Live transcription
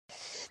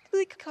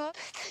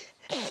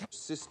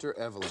Sister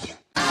Evelyn.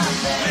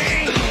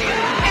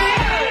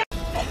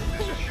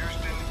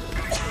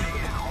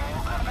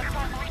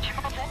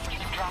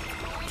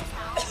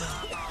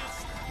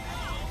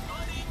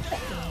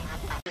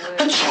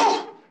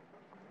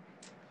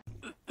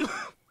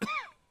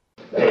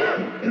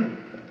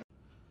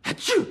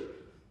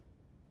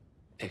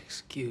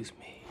 Excuse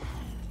me.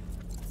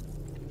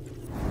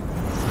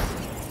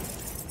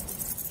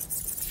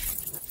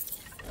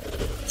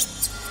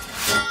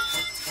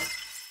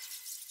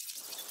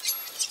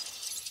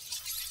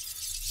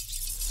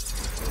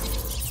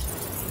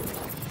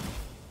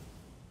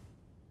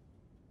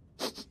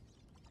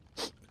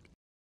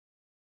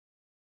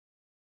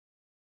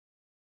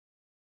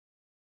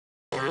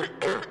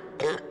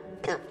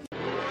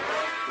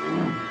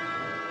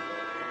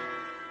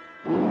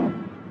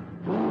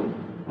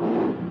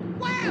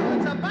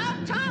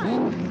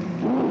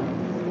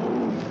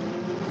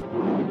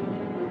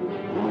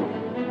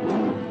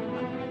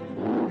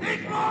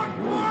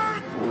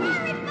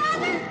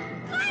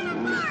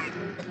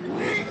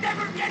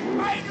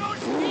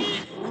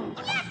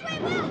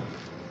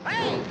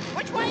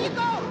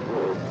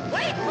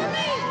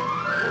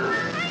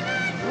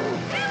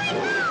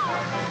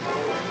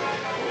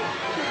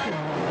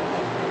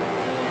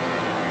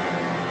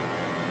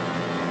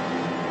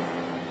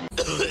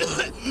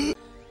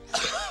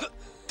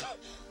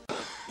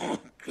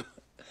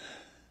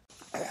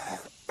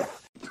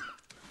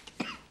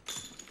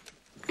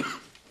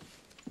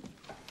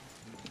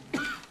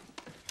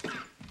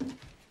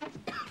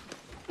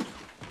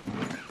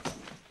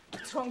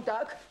 What's wrong,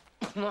 Doug?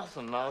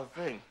 Nothing, not a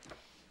thing.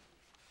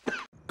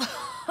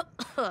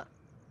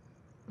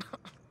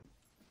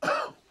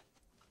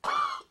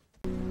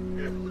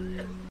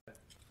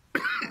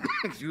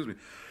 Excuse me.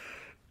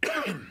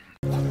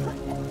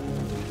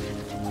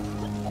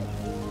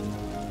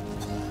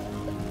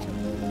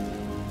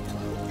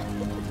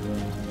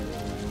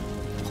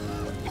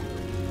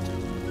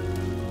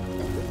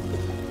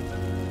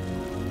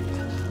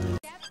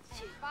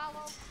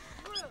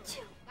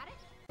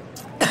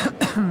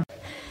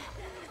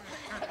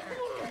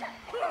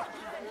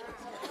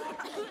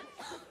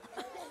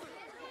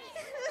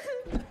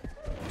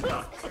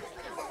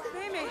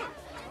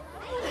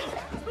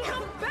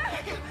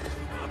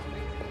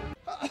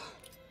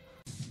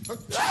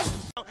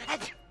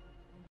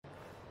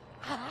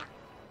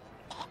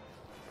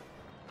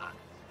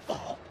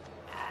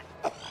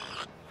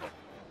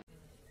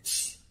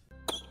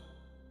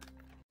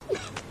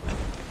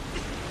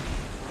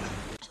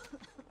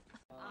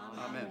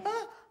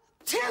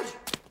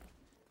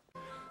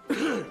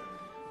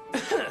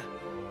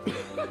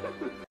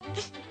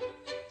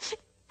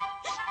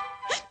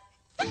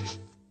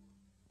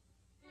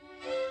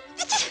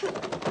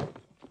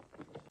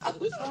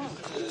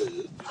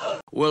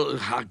 Well,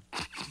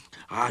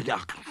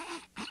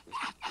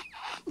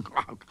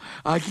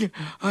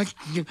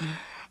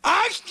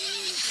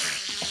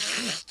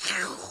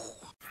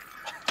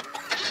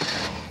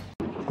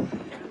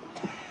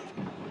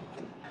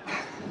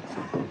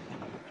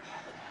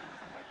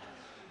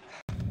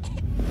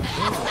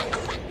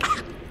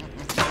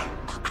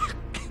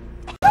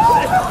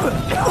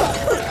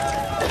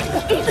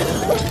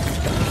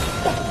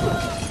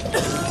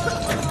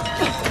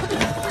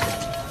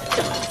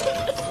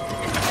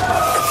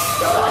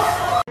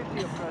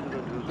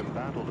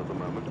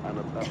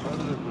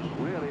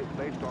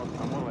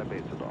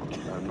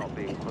 Not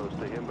being close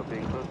to him, but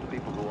being close to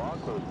people who are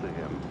close to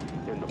him,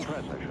 in the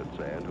press, I should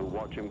say, and who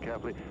watch him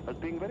carefully, as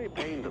being very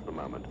pained at the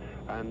moment.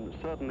 And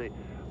certainly,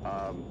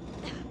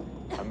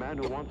 a man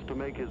who wants to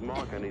make his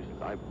mark, and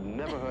I've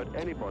never heard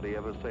anybody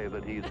ever say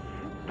that he's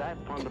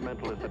that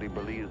fundamentalist that he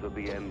believes that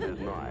the end is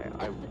nigh.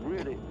 I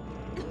really,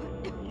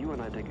 you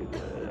and I take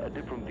a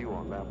different view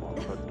on that one,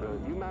 but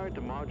you married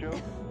to Marjo?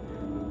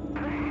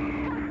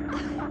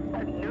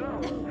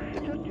 No,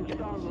 just you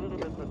start a little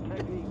bit the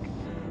technique.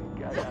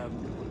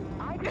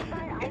 I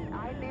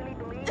really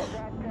believe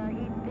that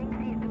he thinks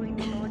he's doing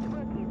the Lord's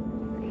work.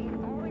 He's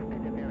always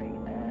been a very...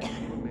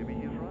 well, maybe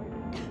he's right.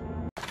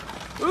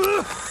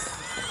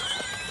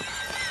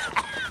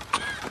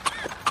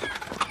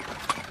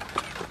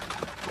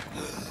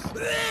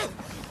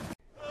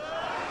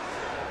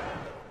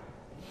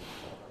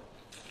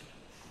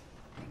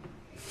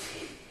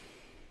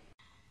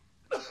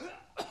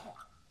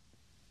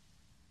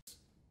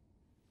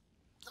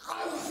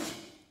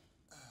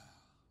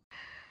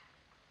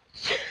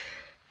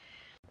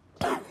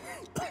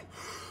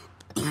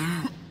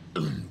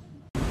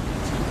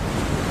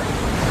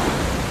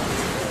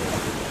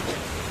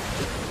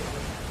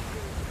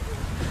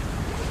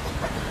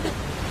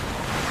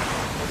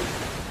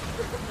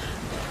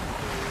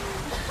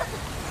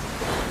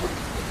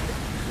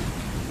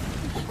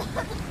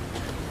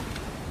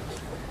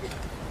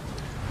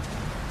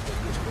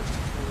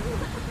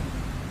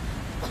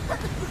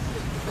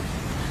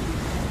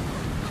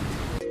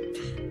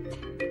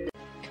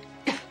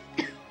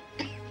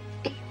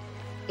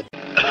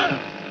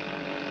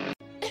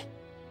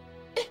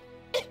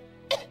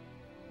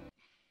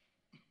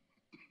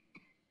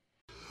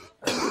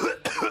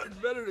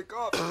 to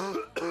cough.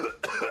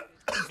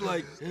 It's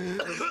like,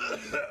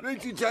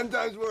 makes you 10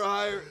 times more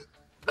higher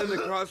than the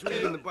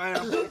crossweed and the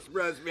Pineapple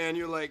Express, man.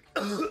 You're like,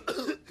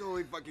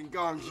 totally fucking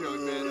gong showed,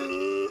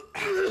 man.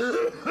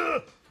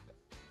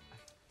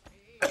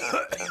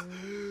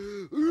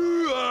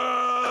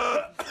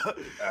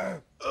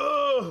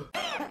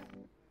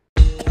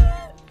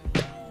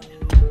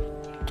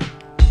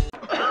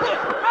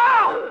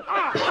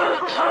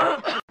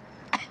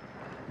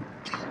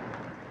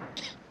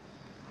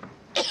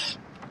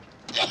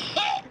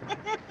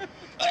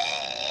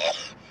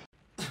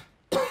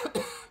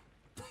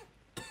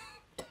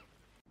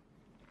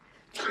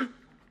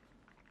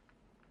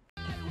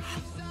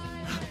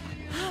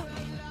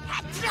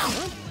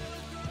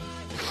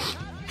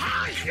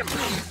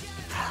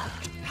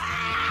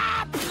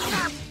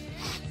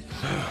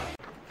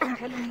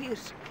 Helen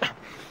Hughes.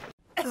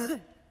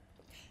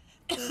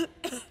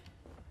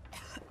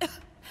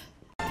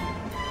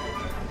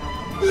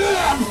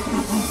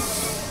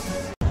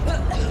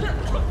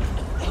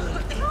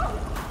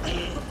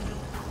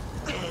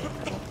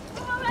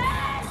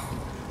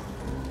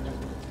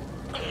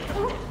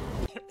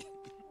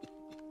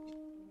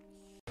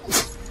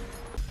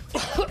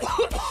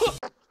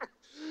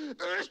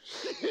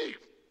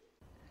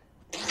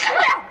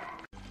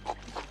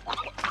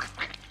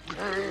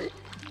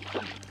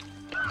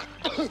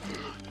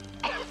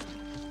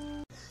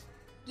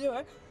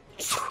 Yeah.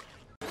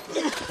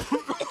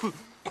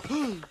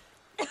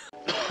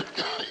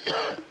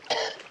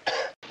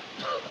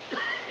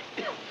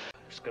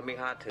 It's gonna be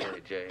hot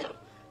today, Jay.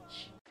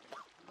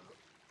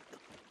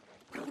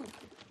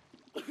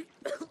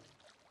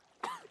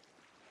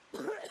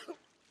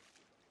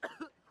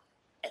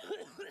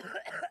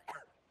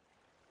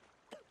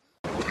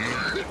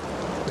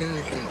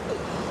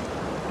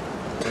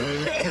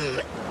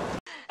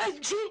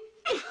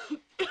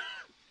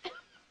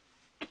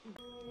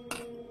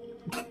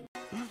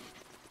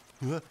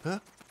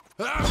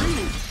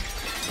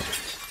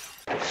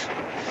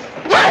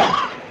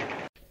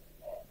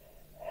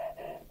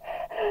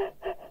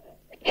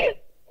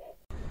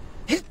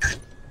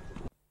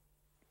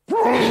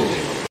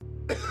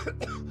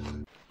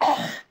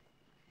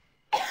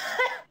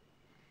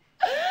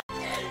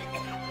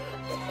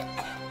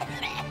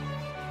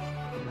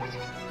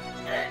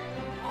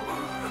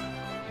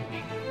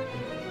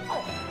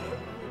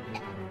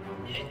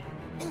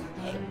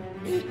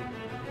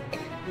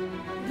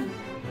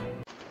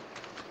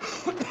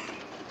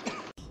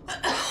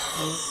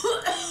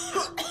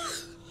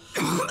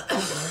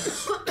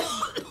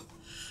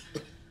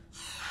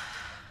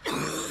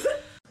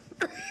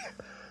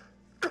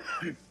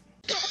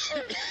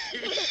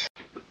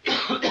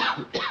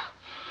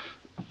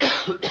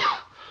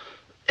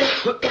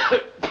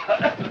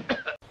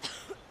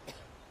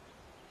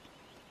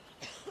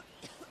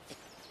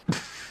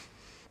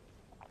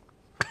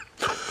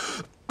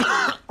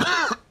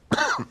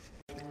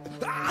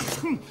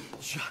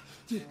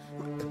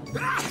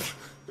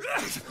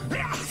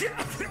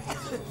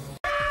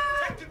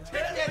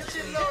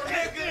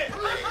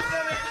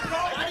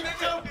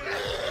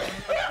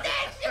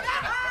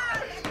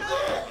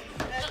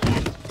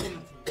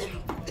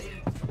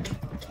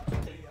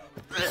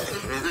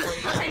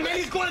 Hey man,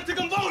 he's going into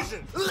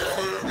convulsions!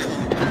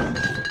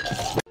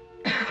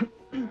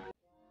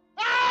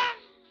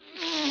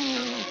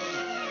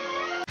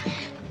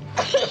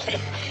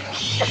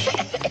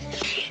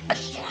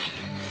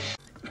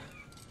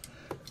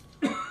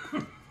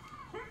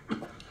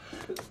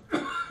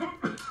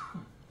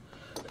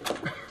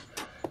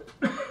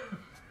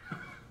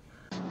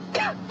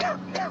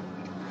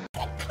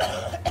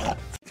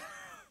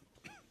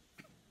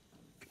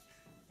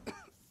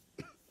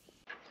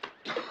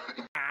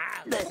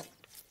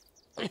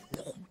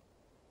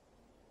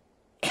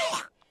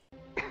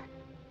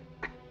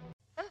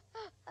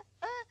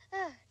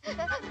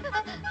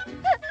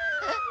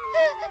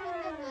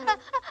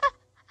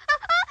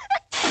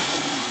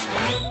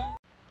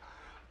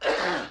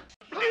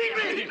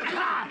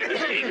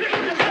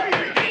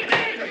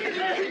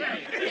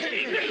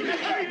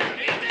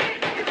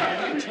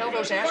 Tell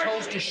those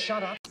assholes to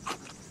shut up.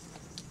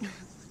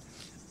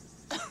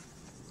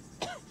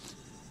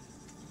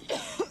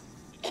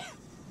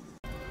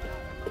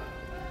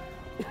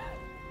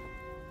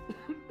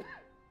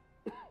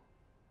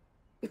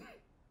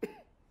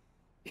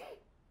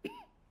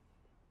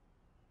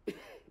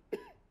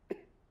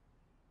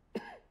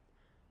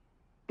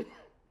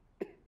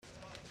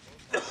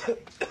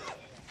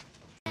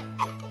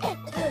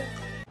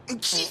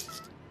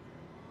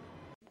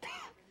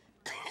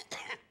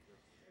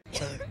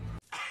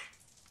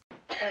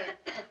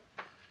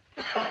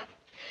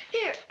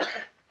 Here.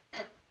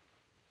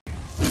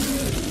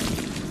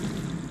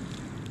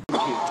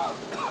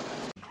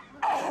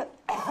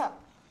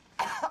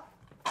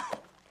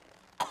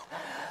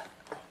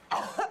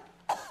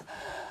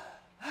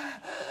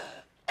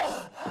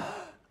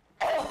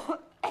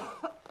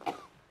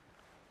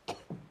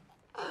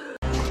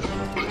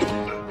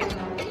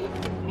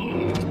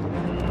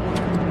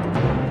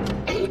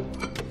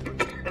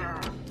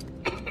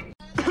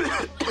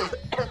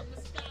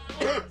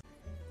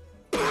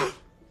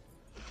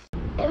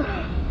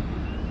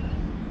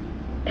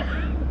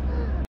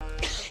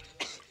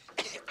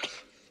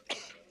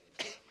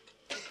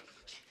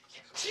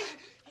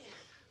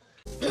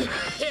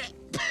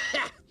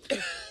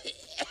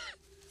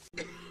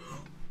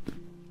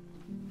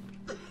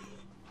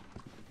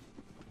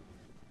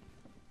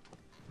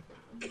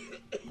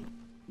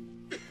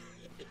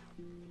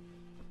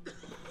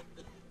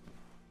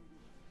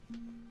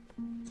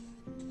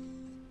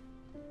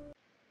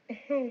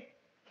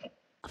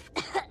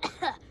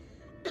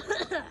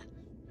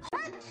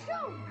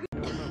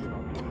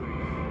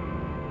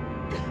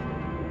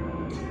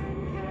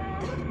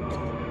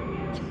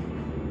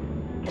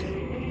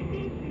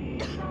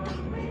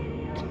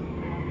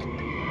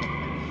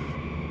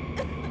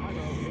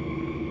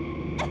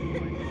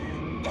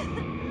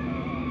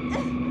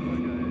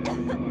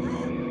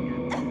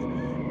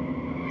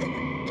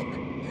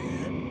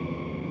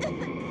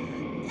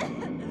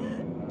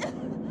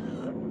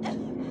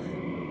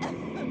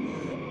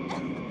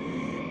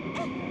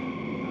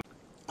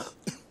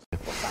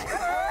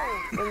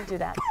 didn't do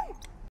that.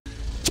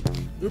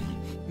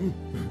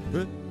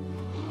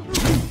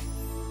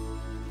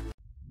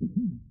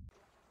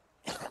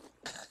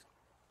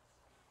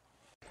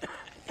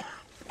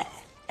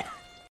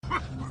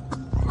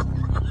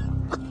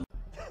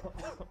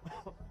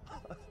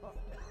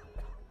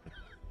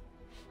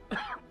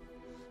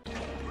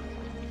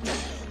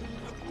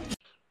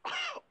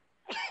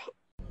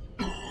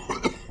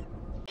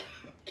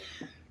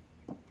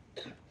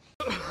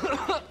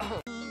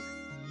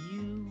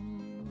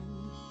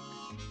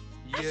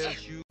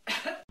 Yes, you.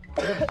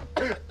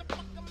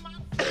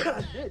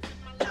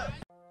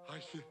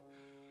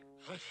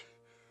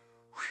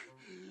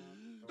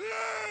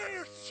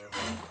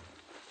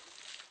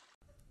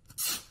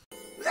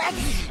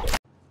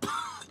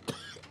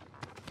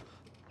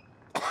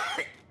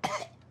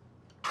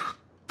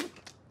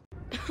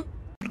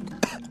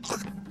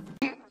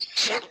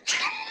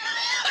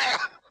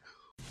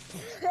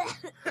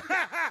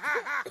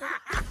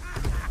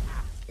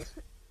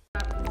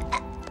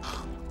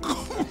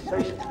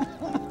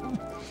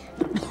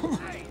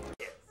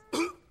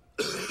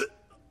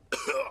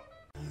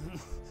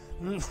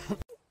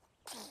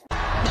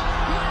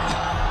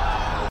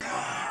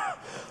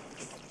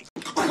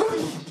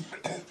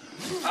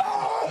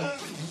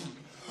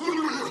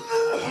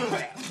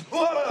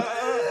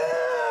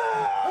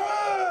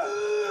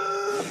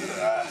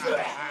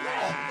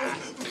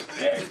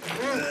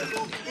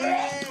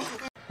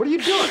 What are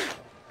you doing?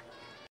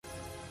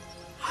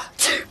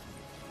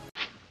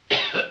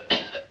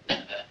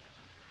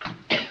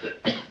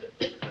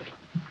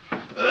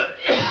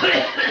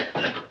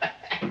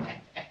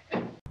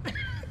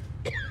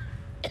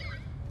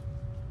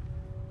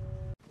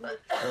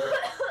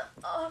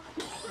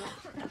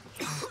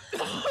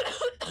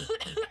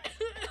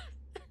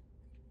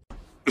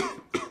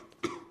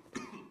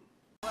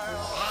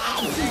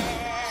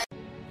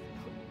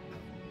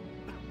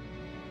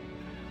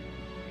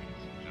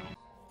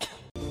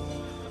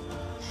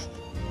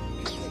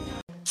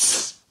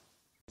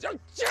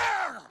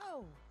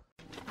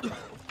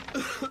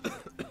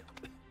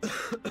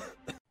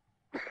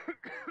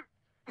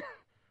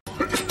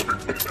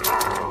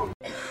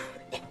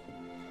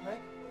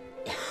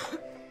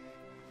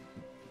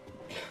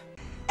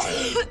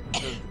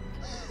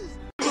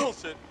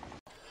 Wilson.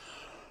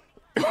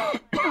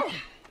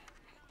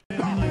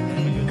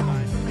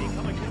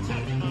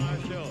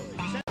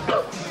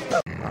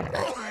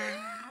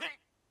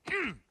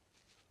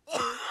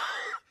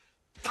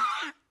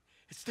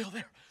 It's still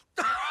there.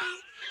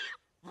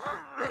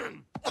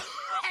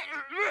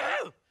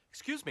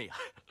 Excuse me. I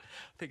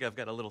think I've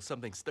got a little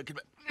something stuck in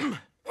my...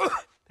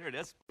 There it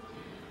is.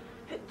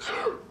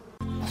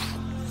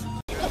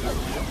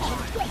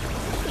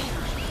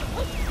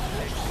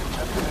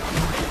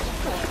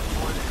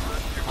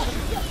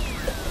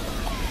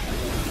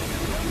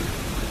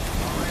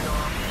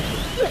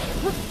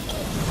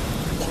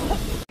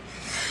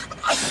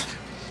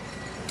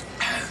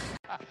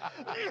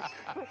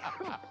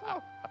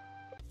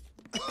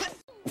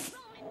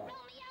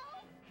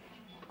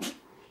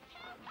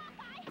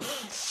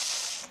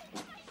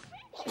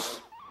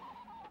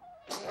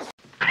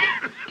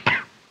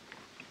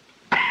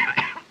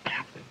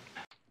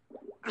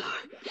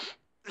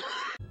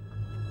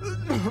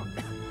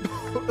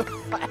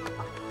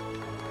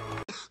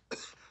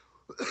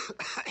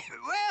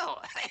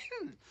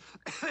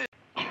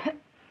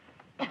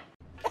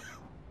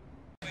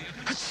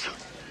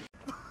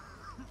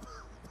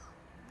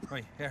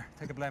 Right, here,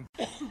 take a blame.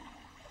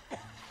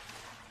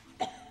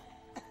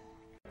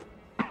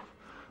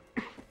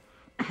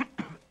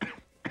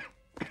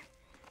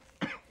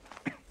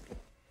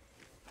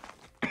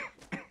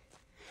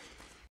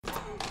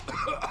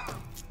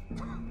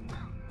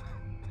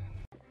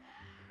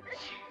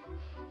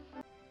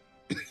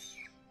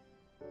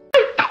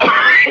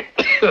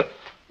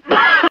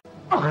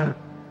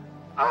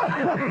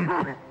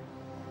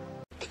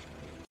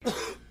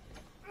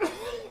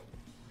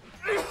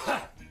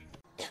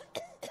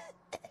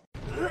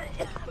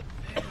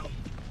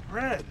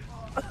 Red!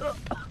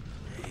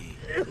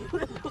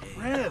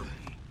 Red!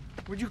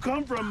 Where'd you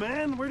come from,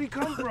 man? Where'd he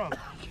come from?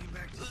 He came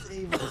back to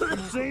save us. You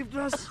saved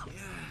us?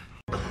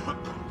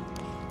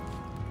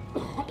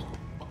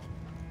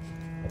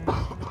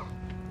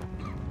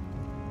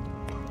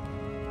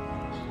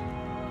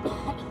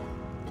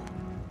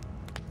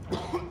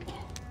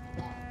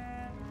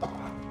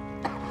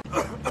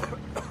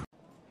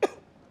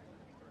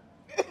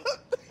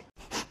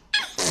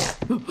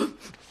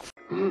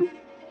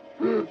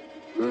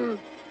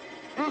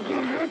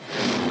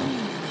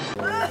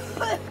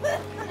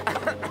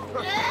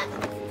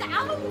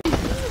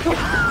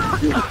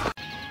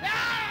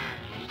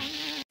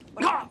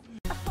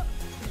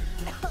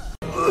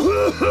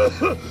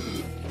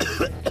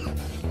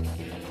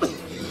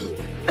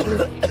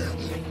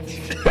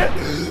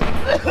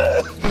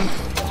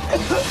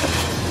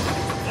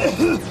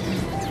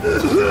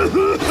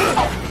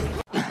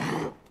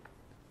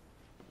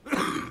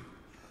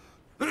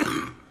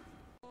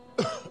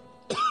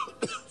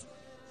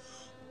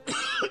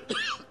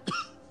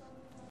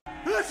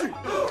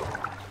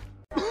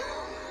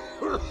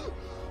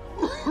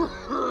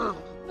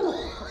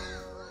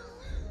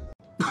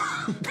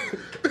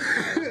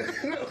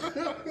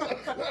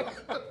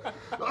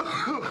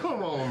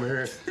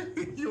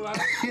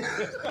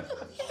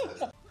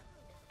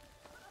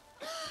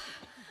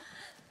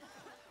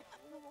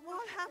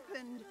 What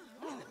happened?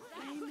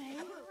 Amy?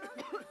 Did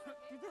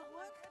it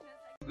work?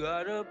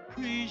 Gotta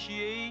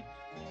appreciate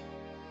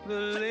the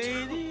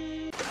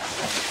lady.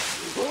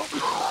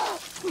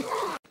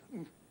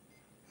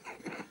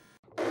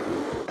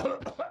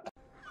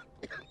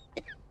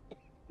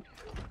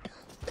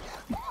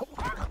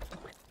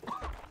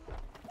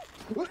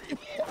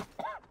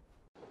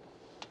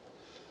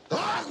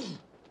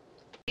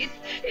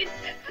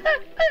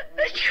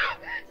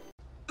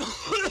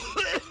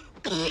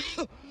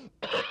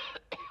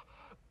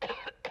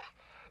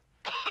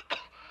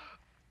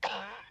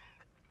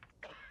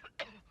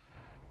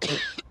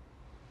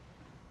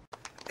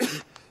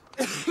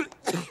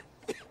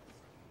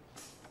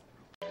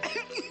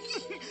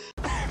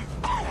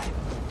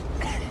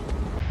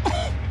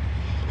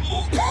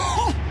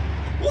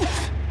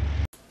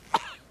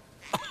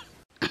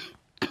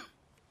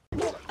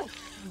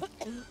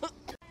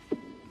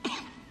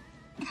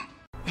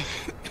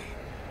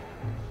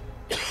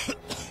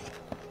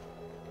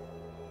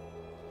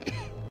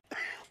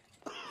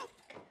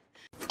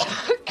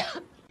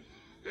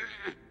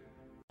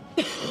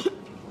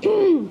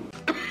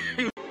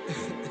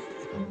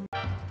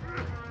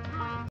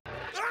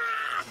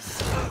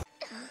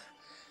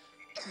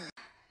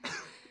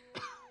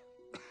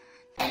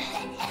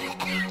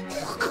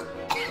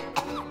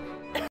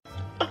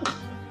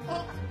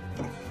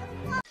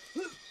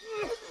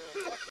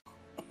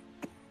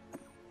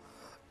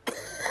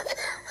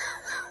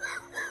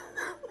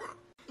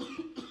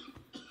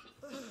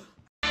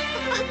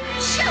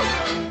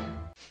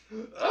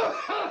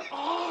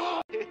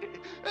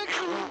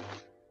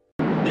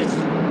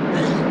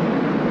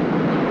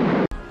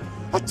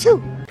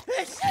 Achoo!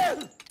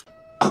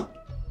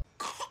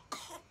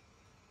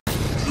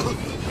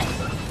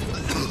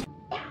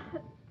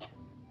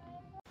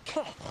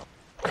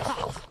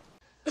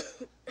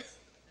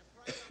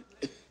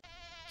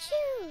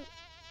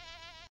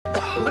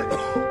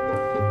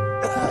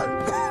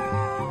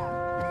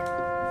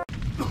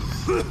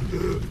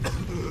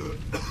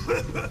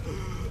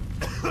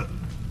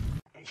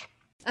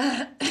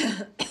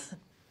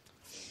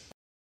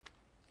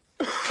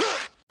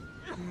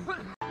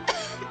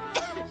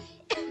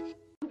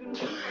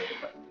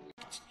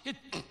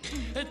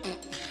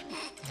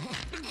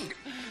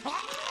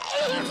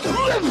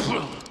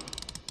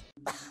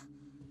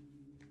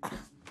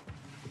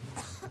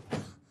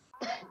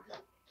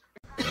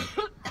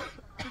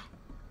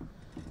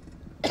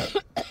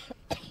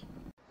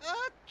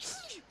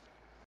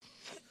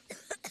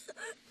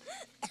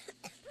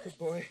 Good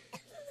boy.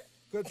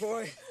 Good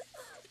boy.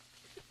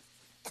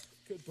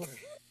 Good boy.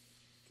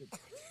 Good boy.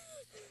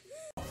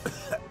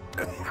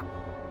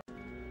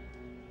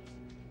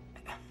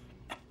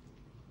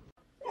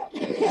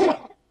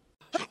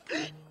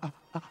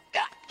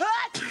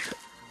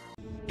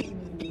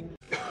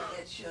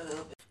 Shut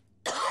up.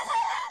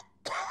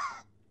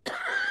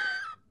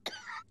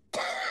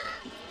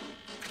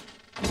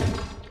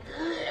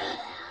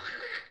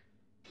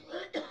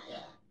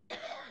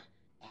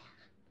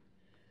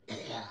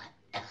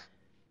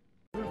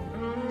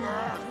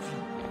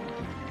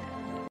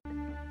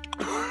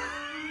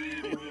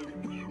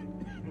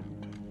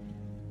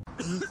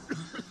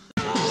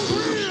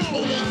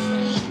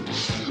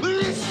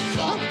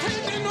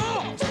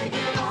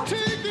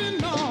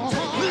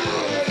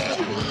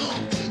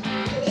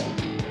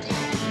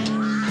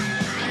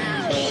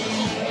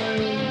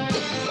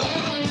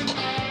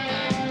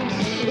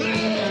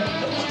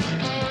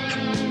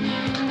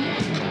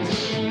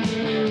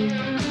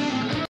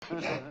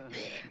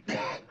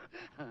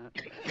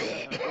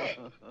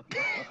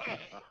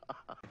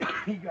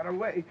 He got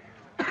away.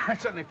 I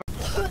suddenly.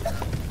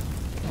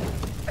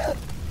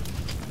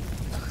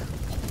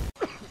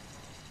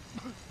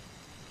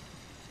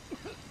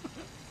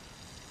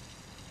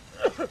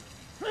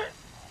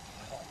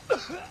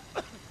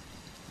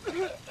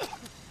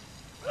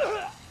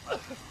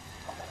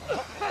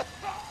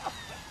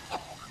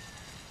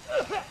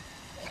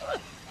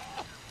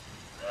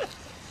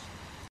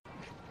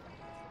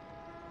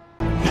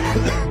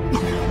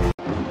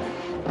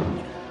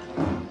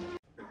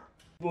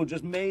 People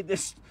just made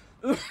this.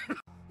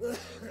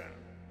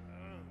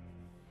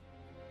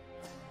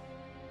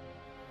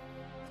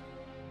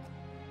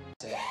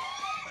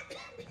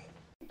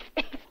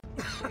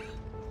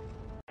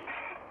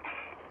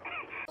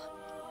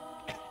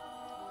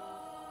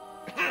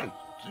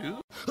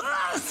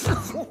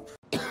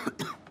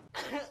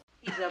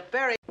 He's a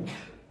very...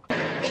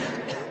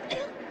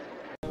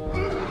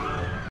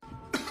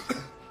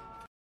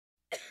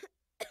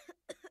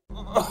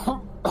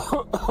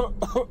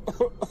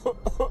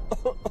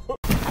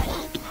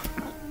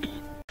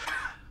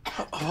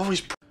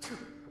 Always.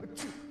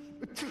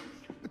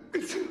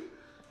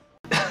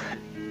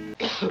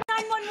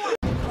 911!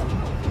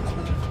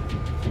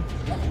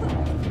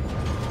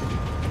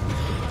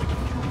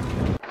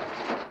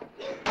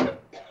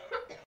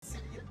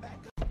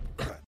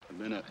 I've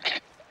been a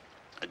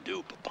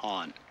dupe, a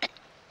pawn.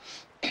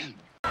 Gagging?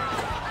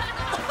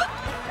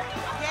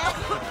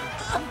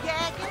 I'm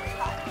gagging?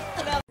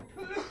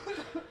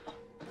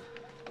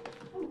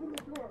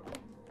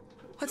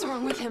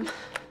 wrong with him?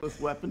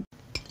 With weapon.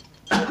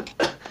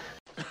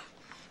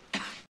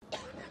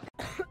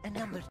 And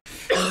number.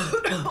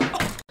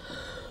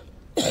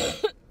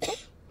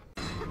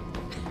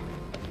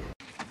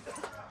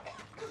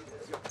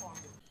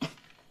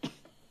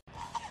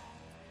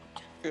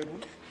 Good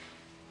one.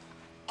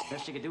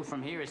 Best you could do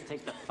from here is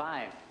take the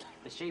 5.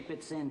 The shape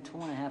it's in,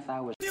 2.5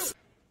 hours.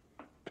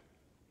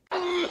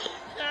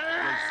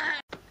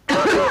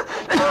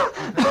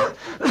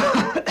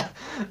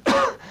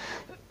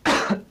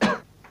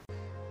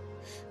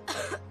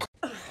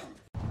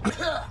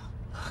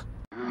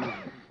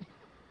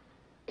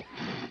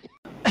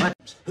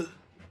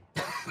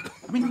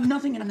 I mean,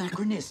 nothing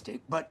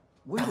anachronistic, but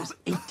where does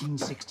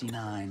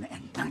 1869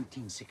 and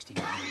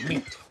 1969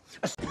 meet?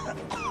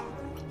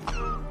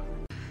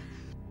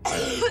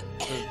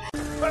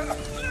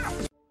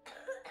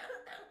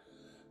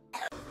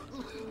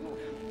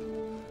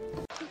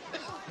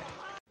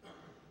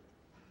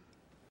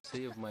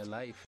 Save my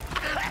life.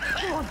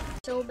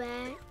 So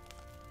bad.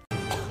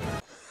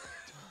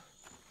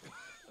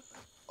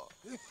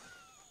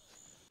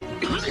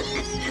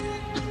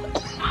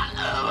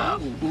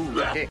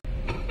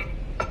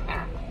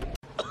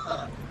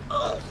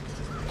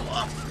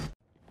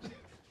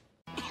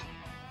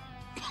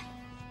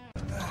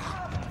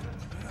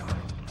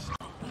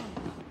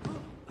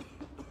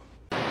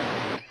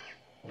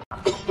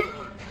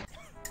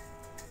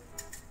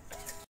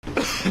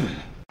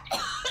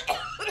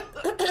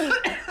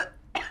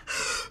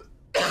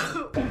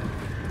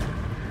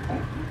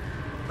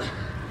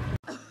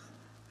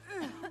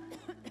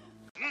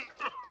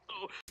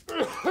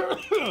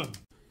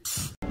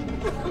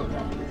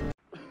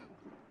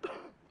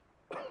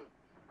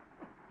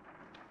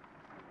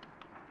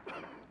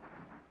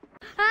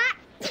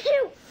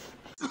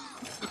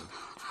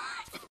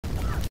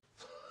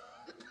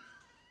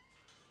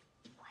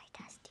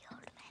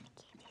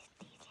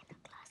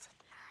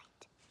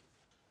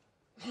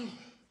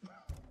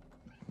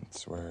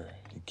 It's where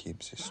he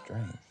keeps his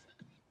strength,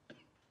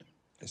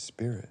 his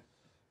spirit.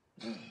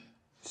 His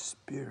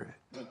spirit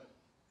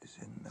is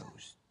in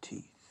those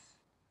teeth.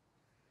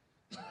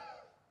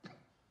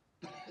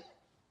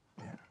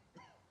 Yeah.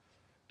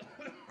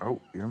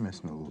 Oh, you're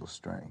missing a little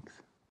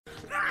strength.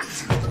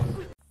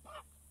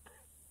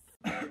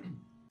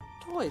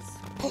 Toys.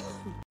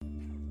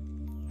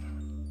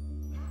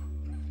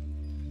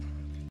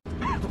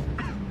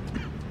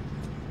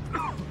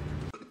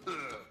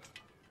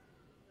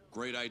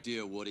 Great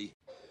idea, Woody.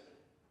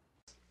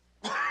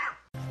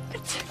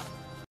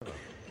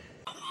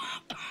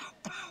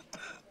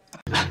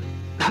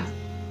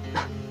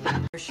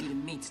 Parachute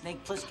and meat,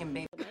 Snake Plissken,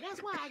 baby.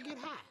 That's why I get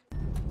high.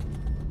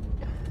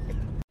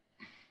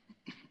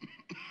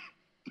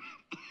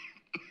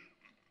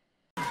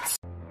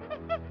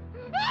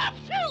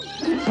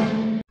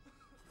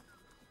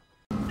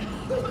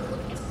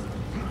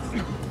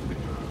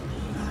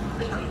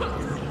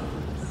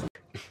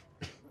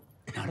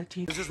 Not a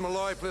teeth. This is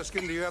Malloy,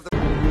 Pliskin. Do you have the...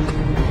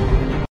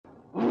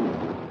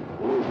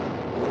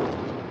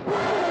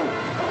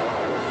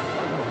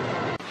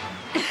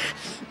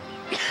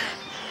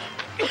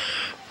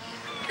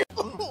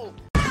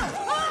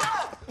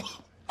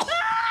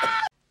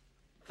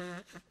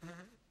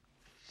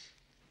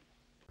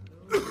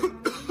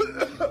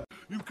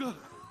 You got...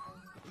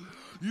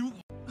 You...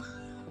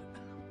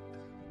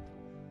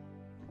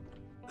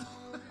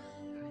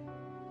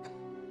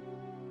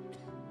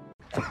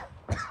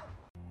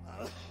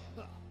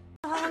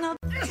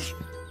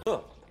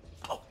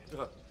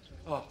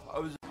 I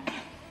was...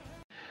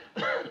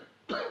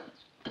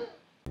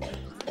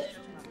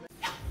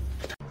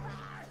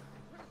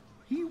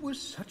 He was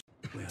such...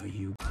 Well,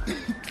 you...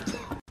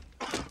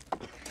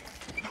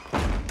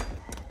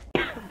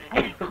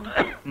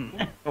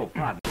 Oh,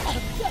 pardon.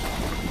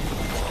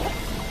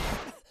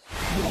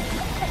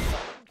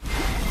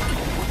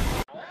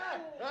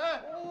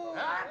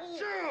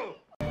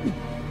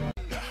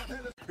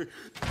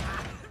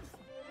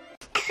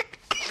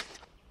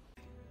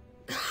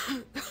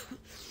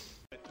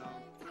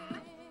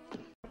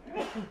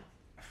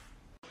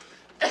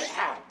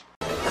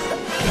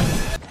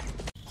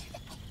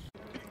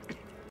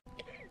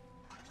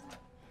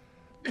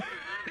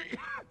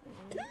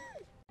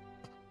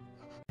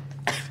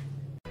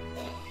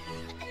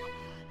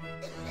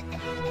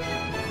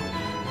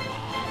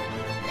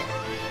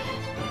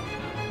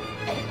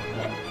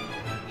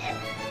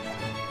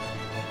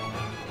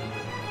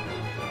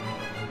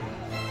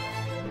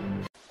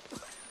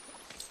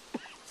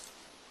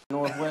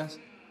 Northwest.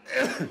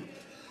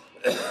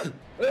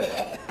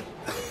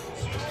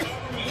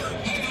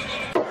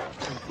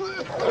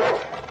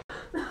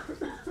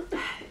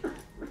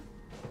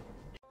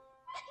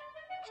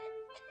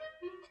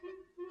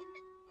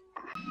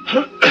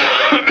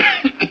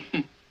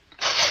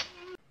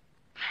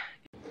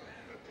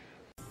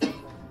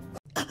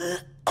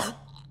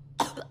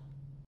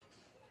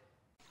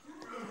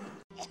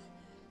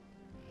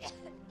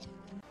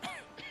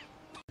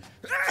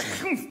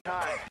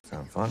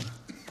 Sound fun?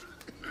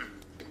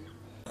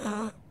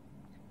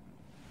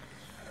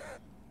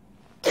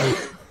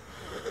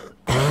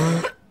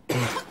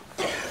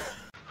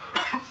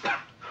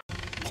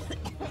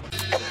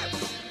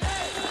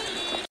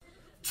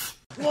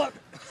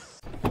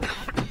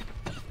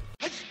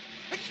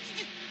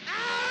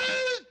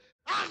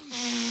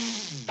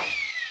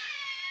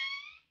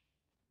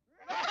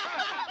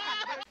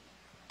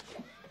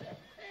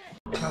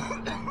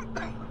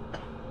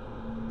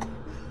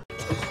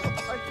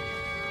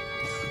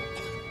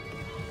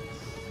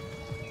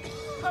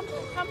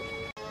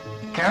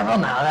 Careful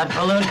now, that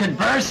balloon could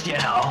burst, you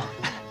know.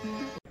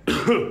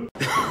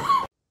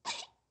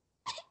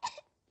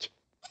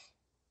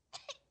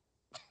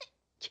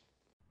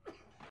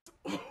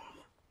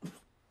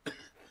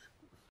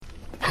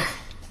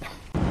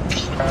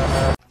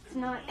 It's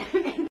not.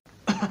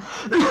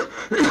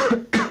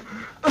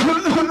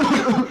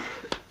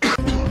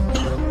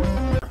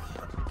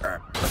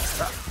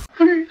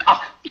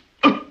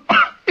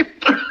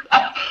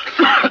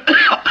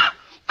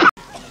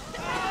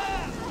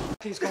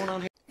 What's going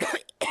on here?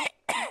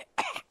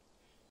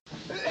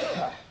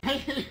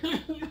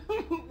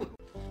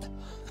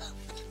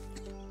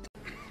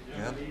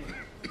 Yeah,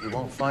 you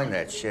won't find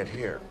that shit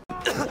here.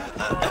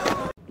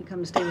 You come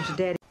to stay with your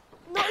daddy.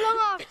 Not long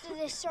after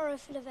this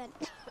sorrowful event,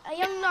 a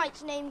young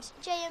knight named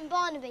J.M.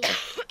 Barnaby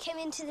came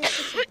into the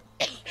city.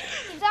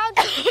 He vowed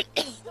to...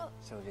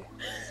 Sylvia,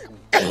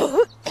 come on. Do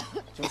you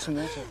want some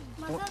water?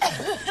 My brother...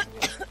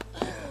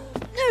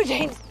 No,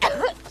 James.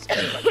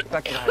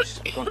 Back to the house.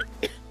 Go on.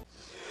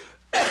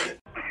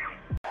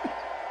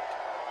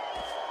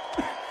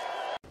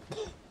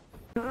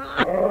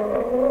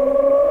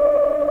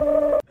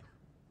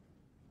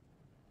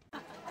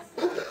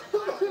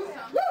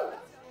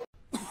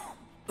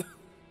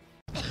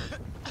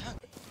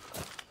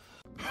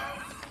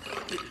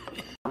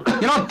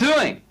 You're not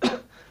doing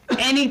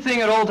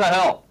anything at all to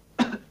help.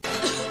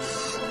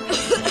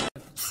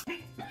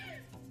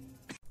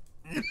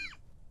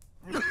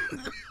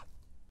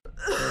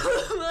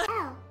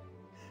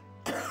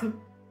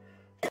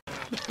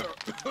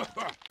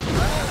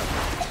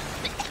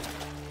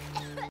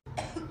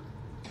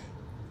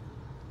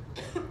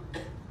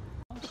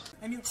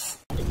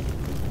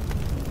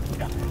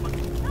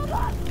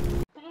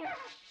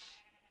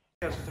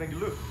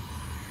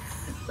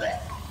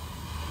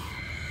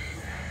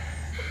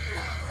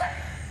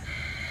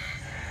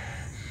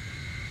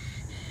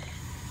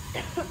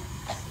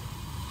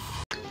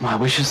 My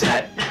wish is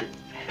that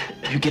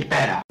you get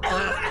better.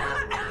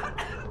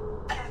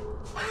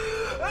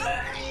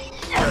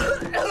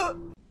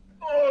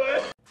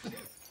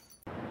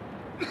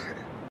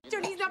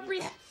 Dude, he's not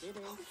breathing.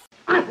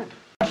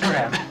 For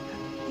him.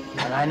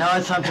 And I know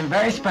it's something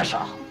very special.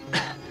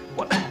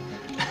 What?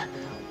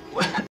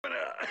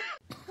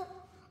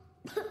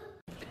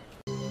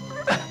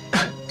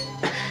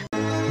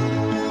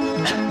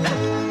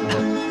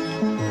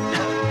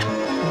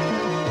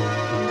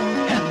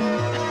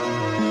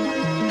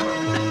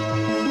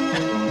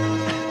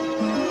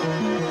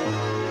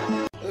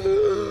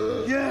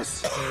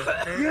 Yes!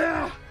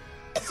 Yeah!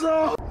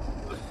 So...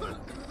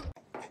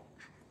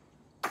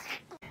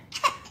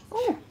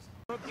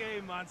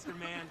 Okay, Monster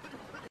Man.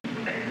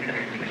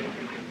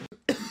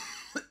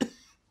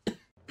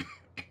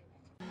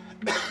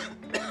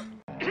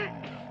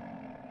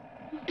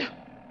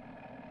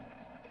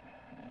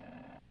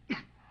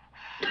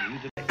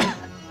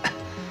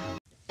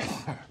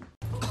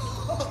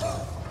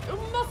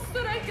 Masse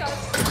røyker.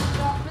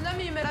 Ja, men det er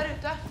mye mer her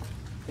ute.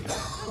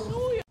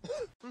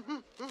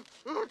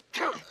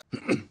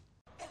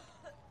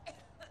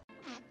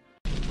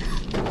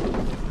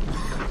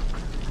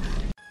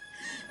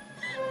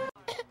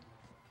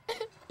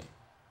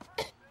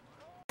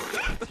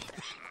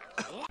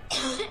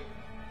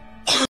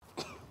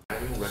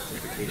 Annual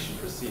rectification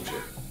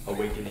procedure,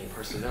 awakening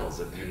personnels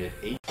of Unit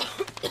 8.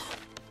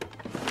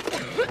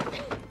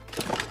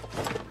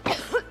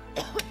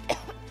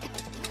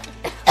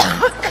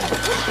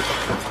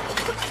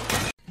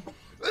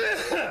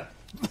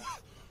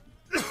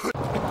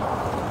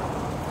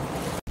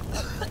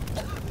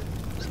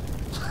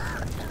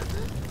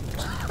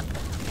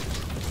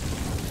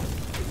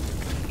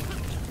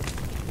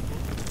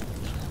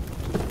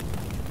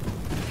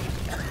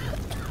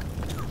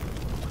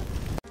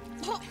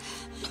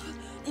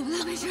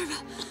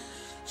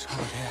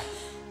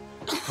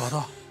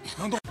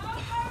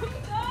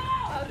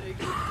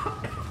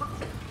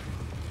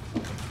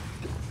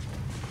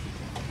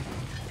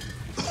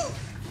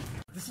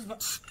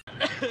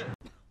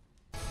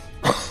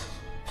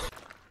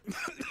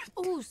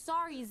 Oh,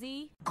 sorry,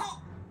 Z.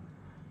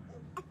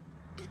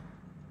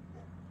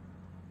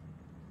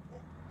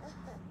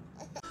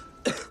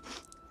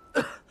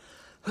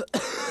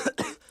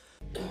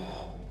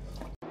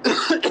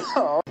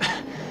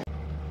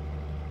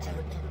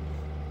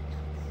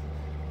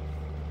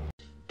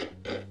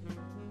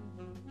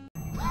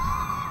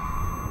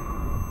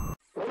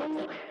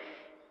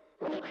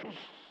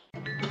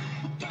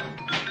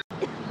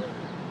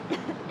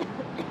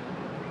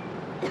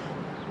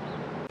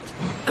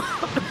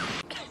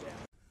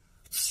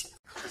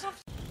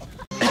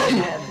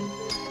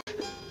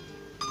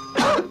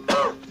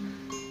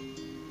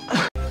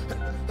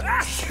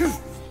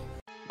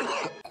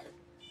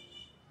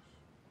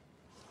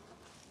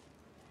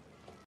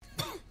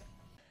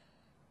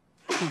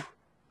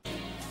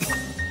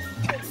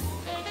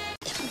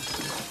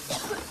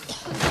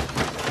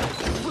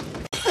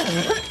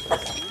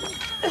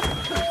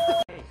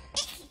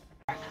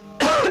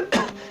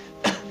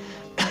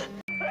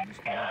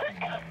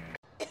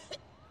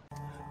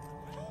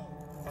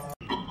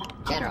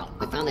 General,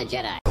 we found the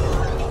Jedi.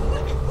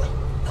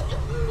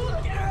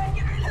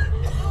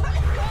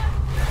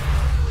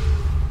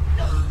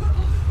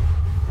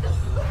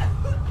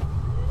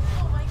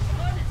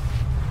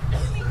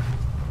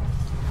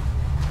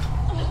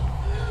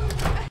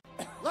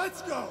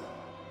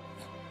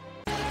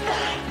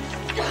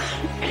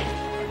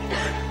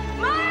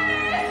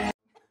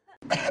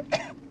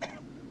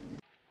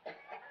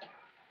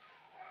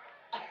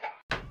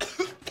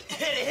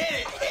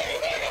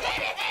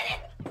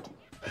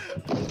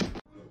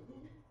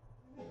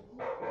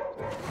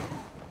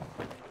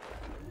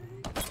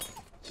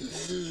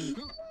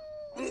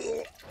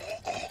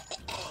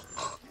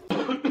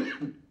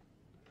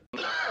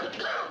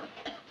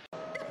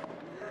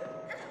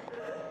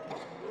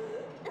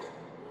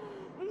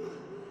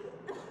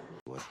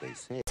 What they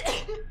say.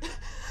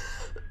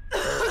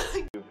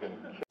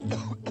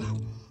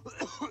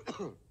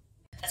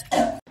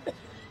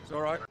 It's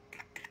all right.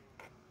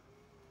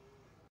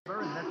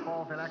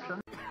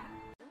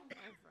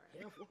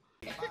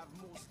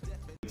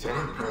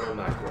 Lieutenant Colonel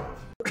Makarov.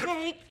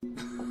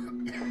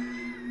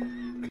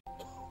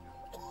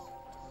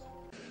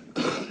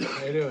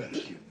 How you doing?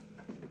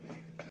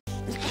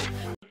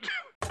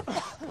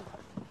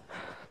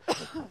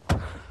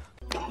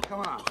 Come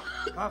on,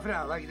 cough it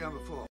out like you done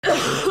before.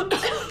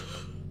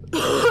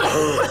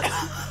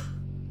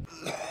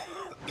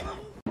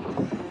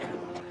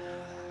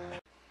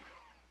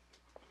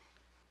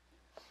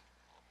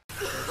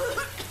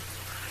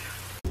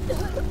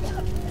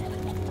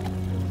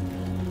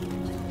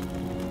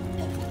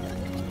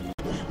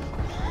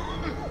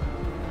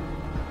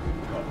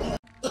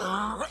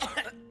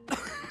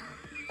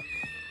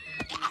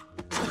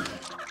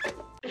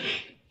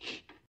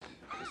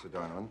 Sit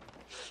down on.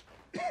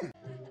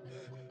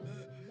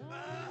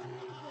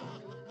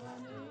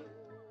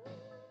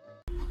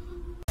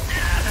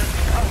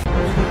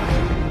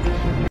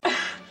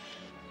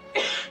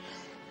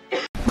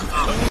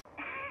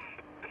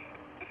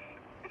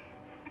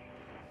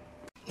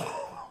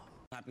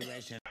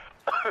 Population.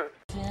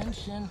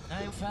 Attention,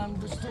 I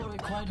found the story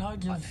quite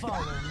hard to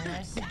follow. May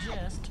I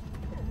suggest?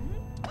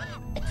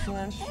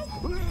 Finch?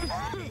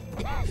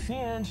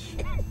 Finch,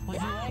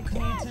 would you like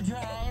me to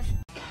drive?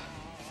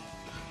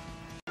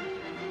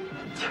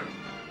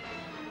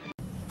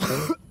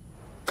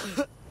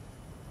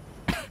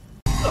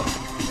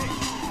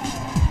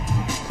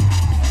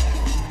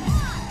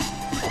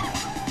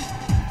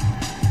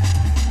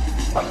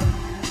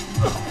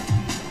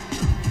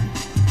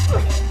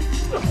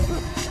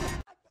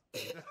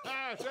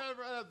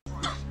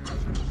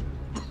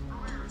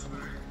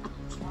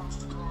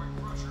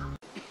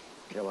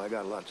 Yeah, well, I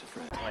got lots of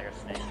friends. Like a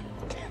snake.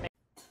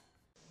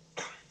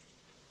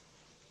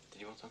 Did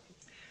you want something?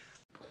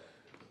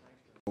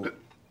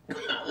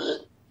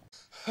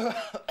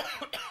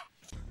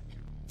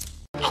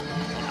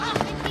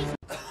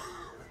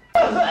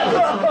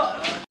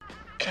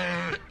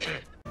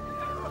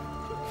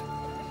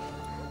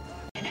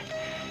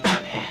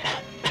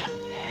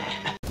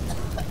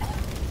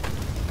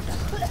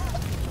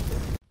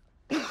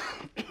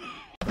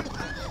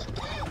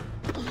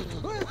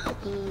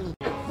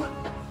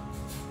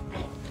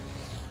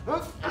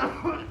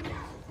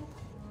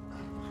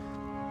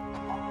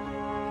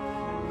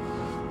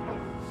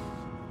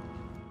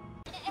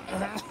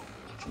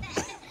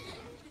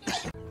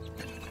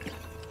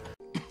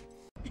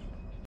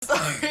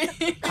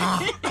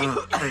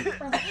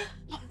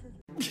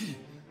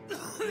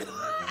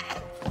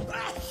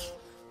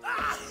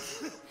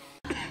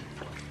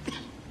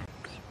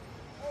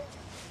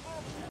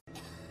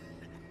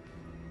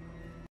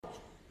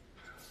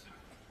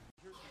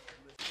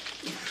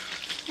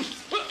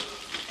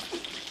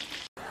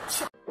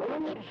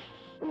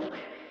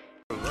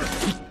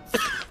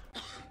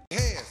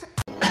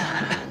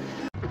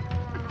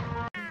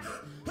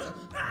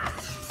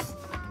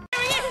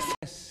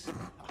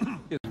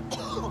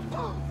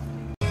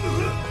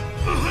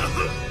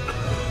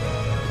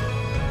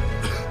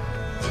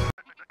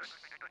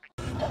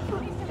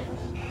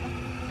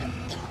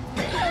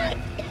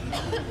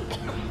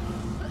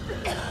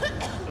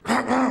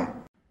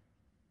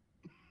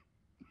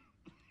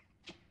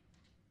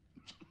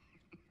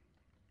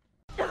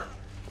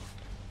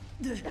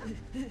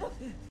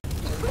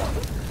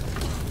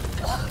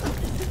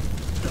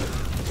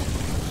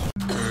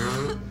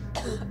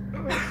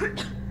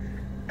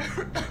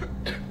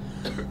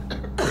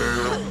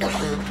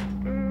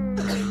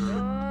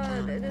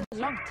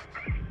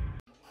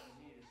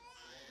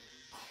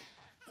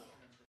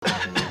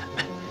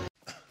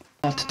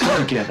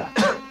 Together.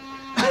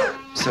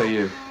 So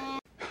you.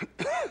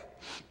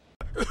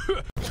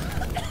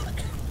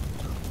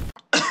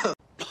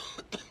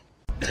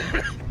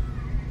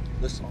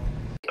 Listen.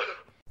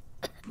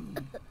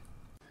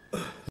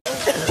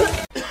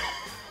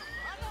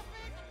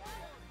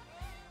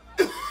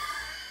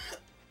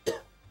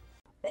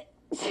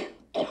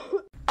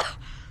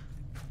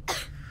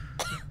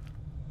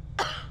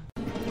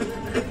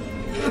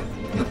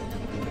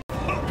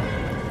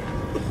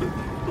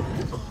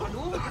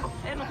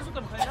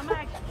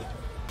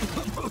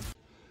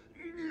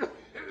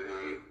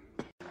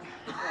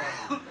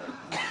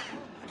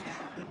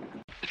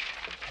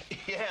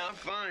 Yeah, I'm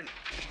fine.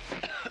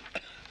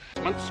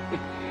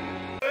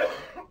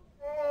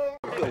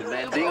 Good,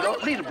 man, Dingo.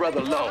 Leave the brother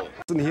alone.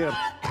 Here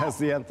has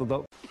the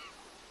antidote.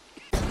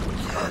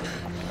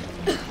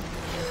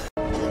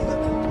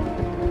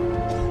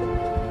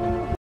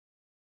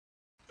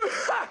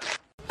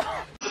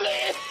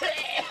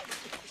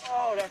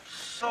 Oh, that's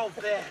so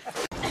bad.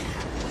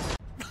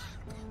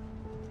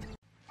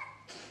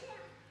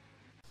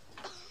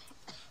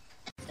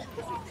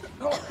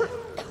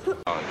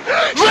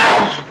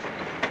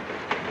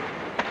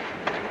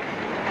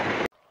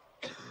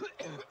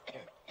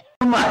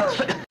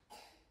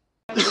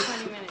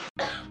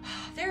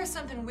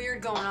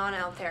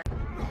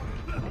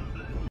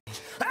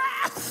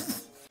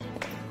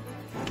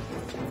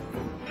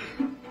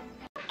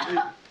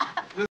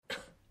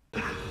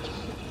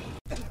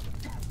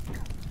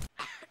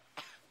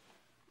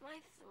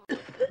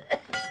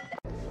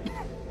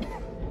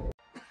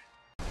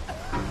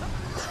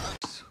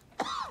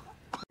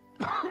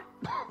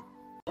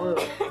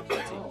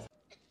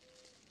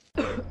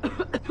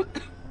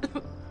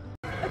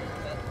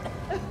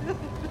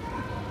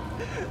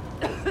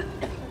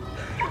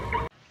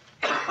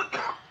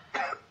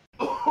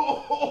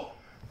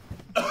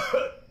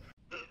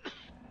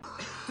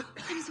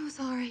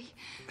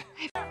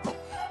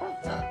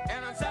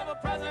 And I'm ever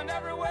present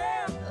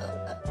everywhere.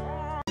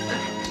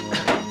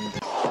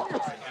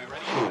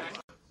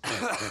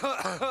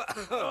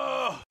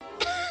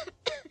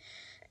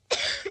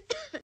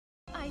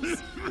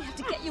 Ice, we have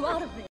to get you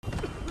out of there.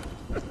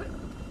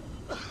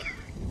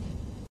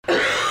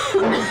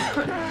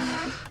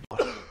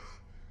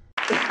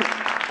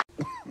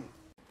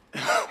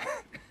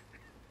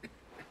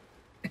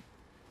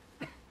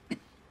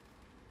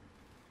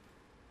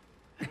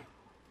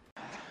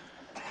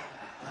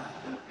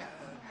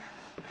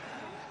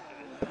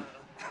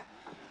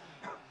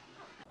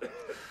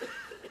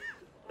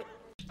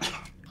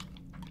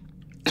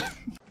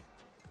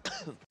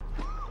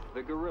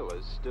 The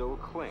gorillas still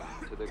cling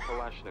to the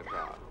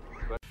Kalashnikov,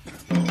 but...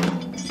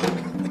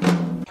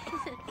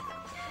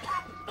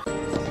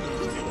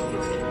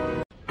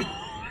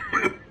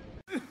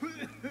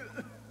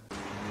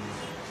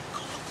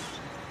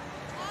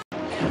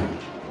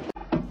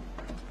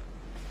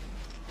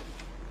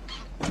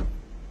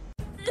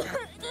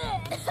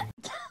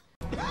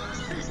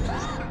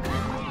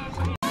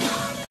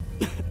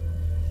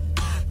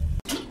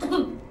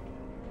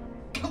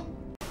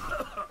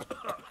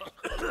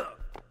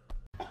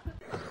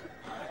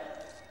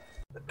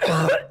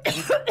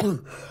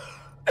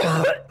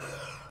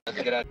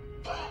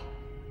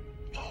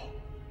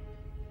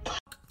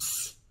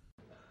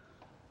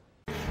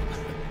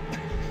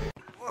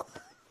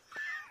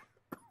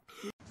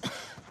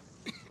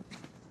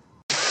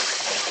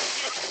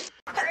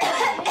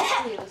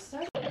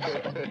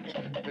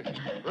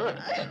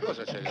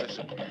 Cosa c'è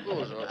adesso?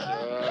 Cosa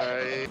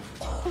c'hai?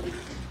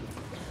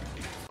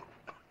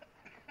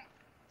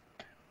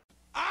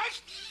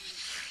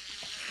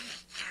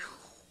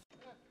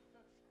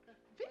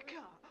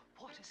 Vicar,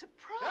 what a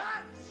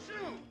surprise!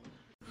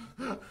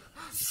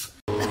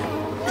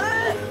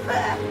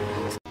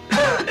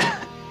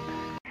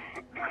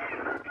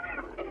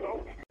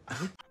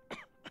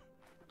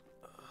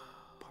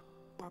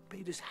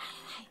 Barbados,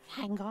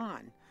 hang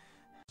on.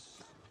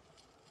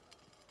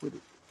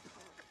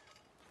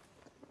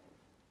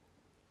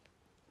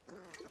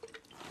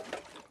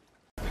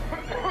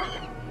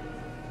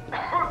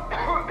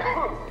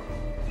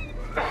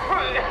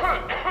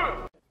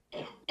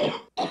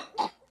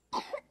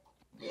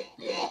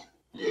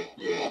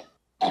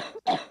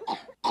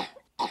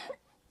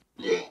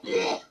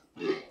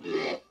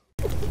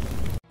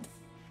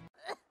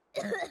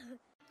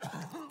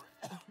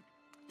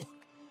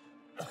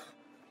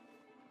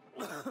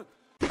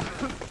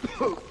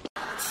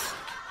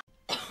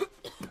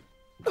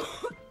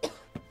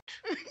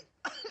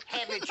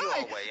 Have it your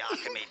way,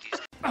 Archimedes.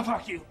 Oh,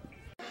 fuck you.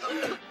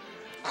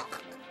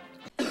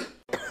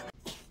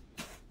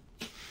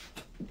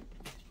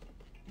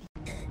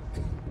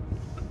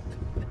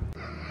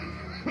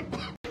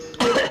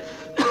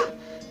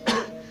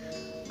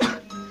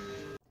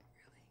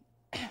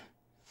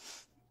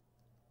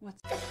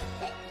 What's...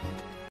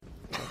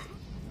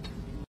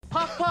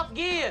 Puff, puff,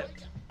 give.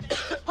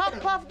 Puff,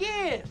 puff,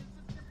 give.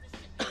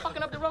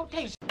 Fucking up the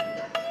rotation.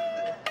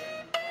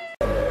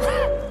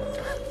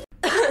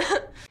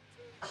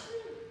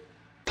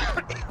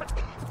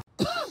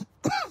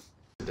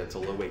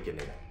 Accidental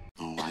awakening.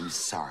 Oh, I'm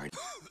sorry.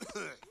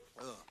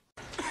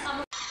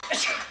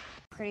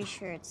 Pretty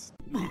sure it's...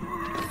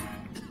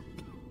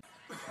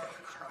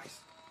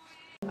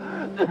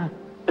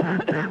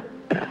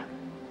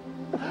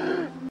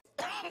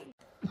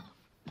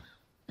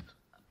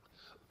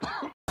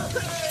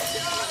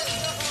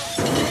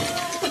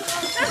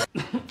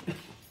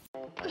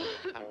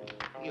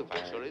 Io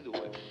faccio le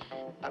due.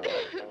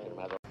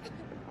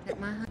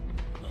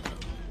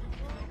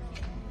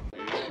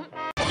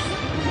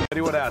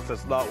 Anyone asks,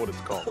 that's not what it's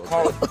called. Okay?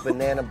 Call it the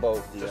banana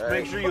boat. Just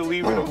make sure you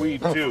leave it a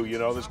weed too, you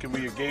know, this can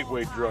be a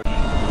gateway drug.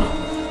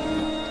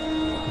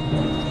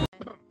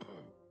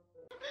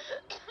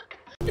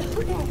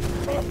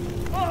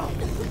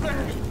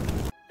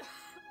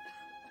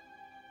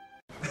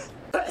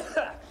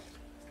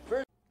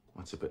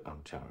 That's a bit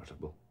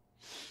uncharitable.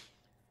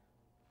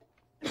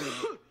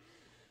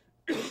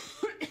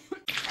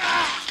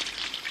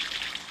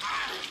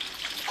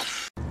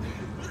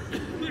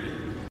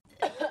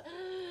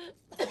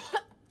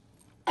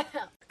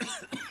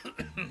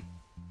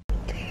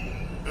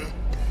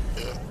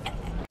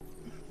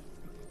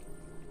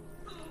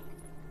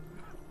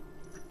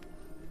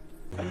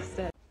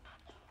 Instead.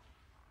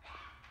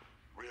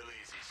 Real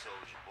easy,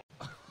 soldier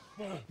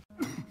boy.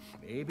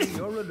 Maybe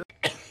you're a...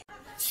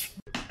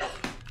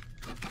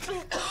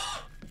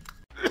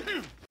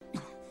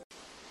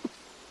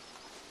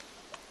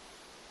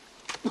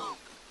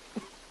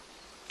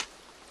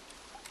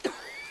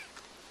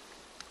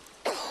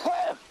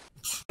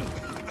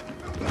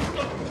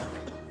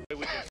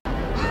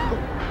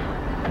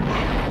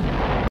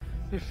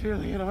 You're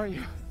feeling it, aren't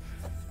you?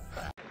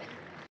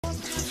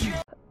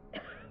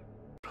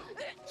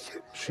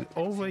 She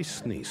always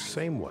sneezes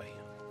same way,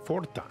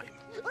 4 times.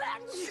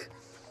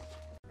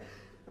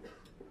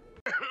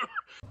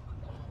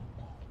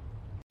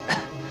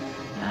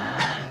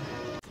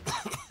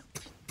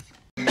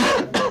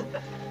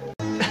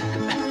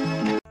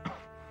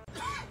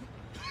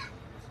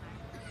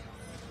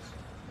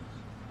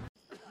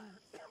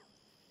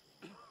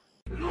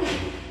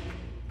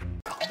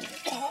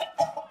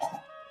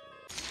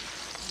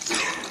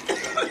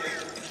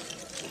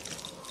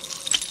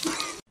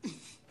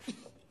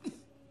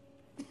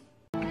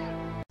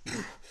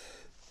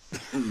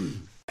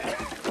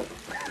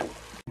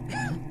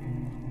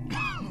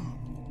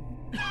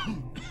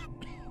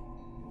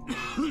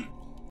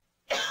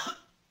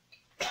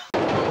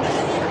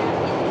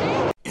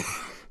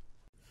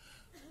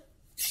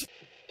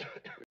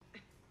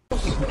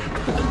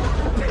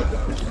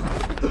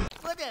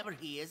 Whatever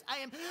he is, I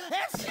am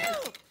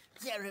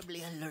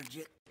terribly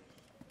allergic.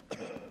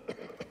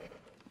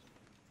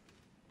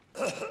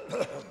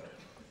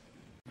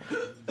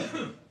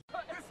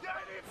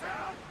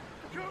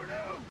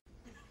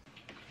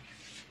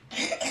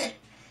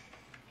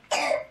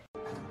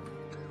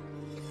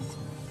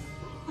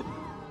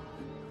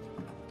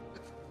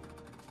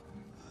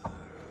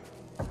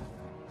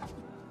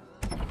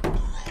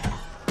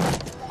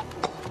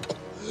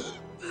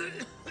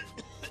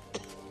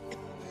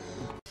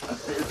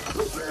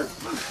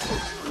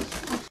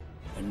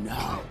 And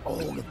now,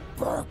 old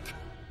Burke.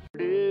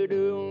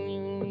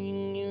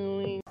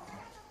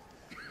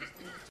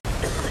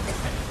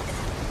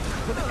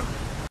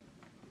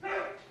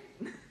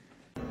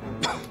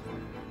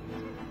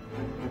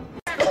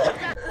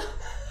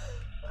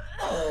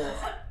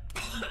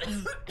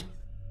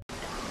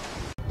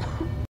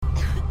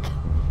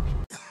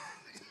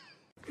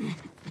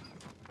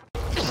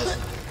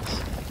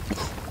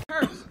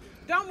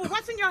 Don't move.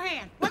 What's in your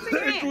hand? What's in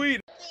your hand?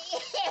 Sweet.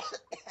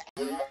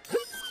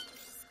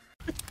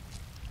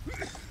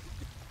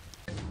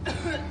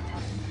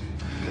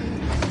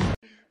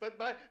 But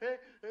my...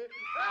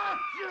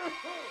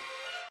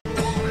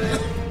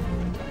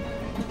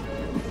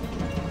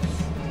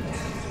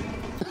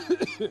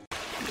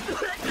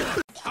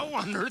 How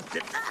on earth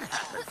did that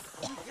happen?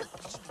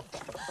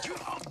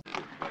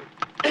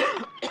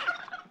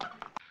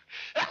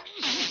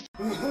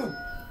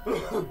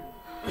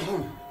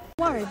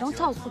 Worry, don't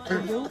tell us what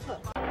to do.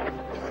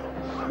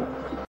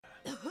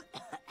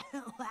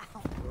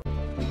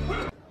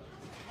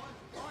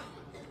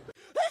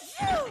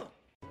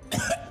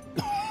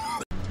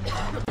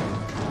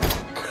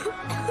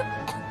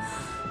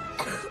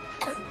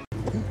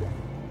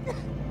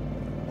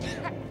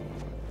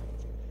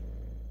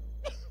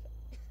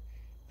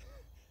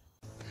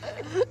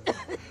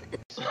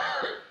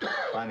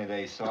 Finally,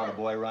 they saw the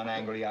boy run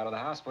angrily out of the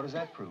house. What does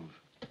that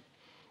prove?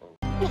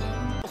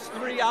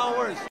 3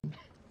 hours.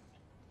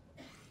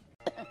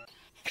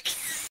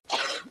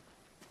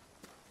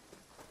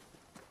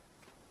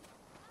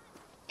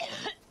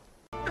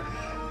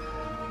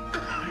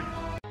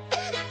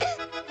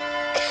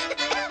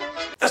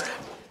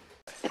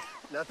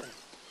 Nothing.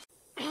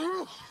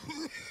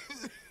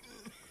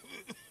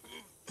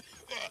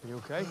 You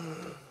okay?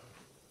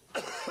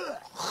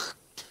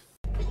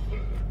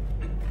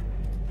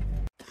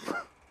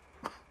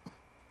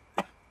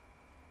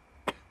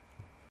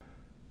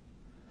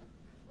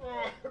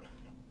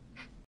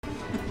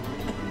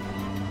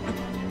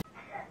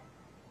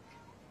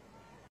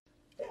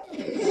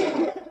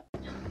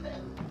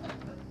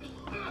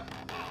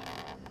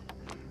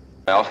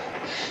 Well.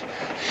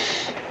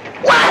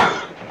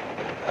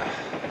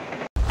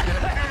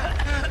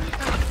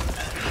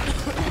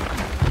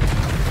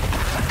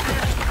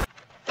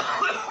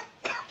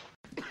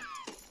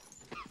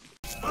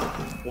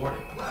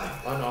 Warning.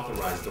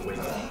 Unauthorized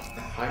awakening.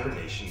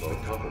 Hibernation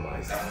mode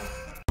compromised.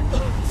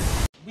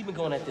 We've been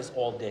going at this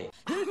all day.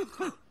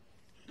 Mr.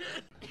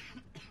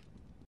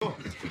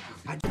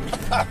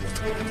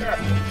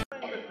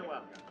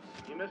 Welcome.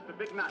 You missed a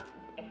big nut.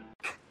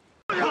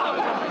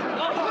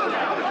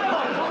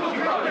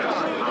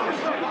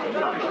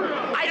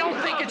 I don't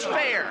think it's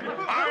fair.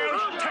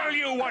 I'll tell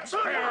you what's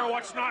fair,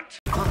 what's not.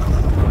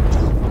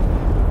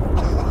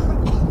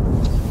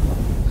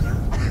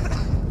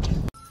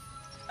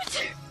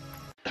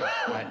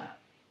 What?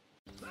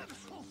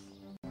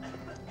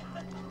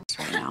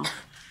 Now.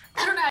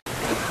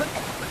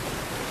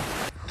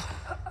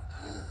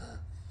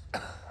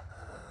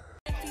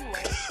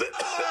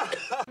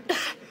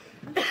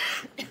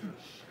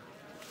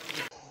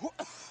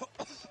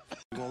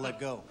 Won't let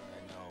go.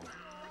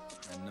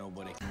 I know,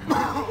 buddy.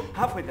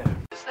 Halfway there.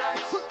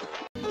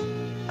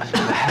 I've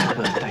never had a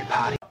birthday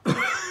party.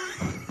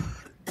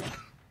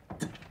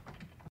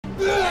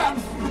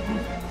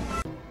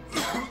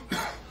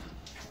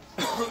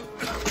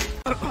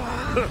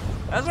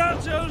 As I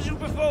told you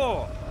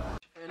before.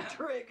 And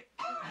Trig.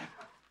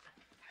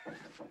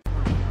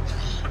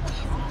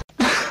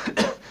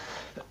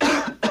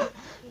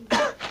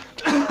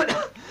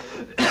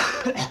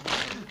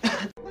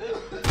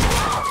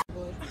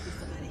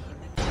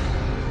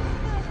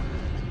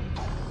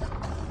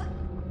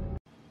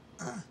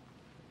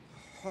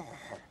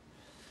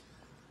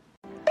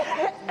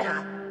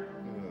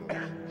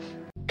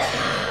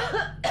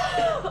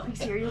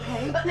 Pixie, are you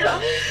okay?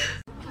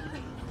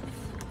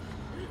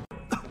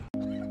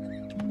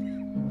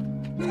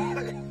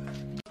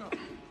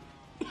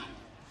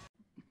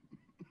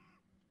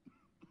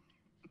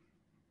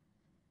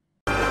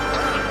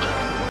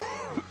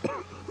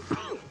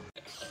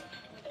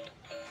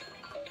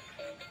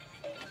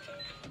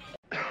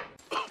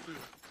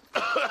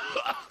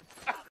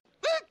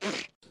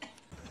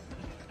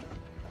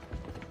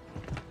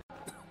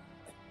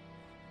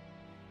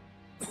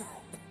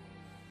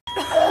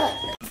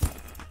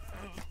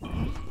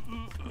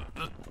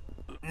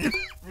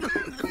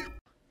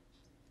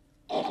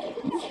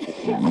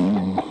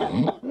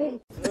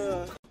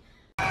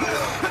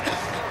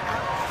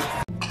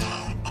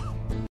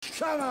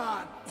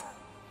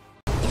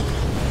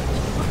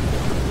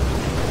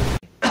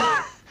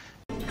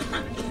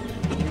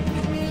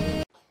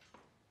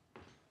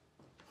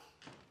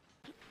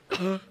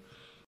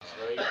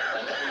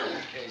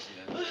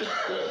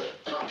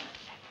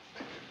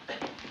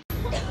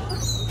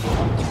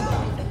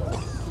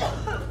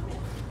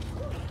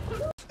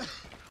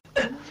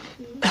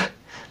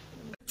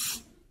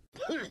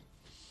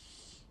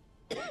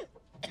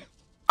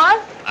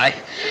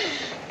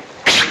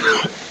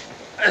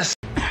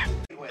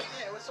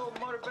 what's old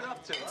Motor been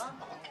up to, huh?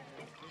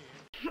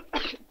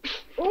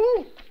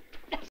 Don't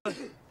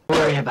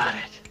worry about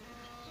it.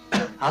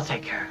 I'll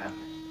take care of him.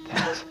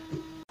 Thanks.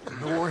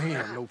 Nor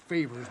him no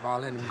favors by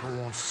letting him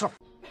go on suffer.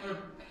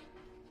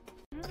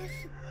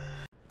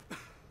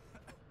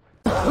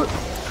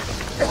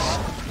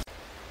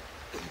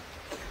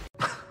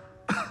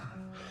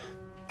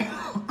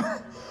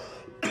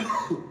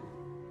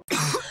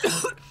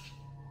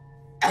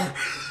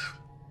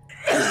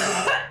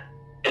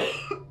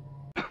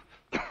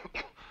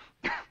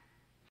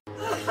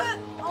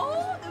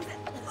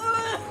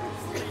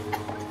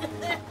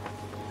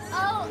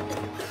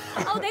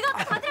 내가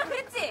받으라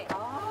그랬지?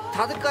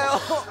 닫을까요?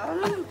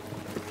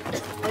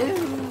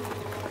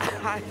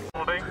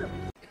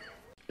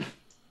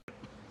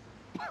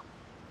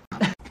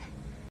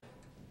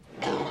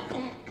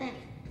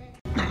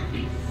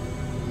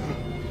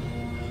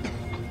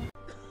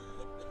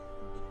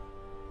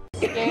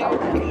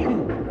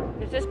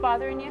 Is this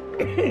bothering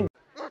you?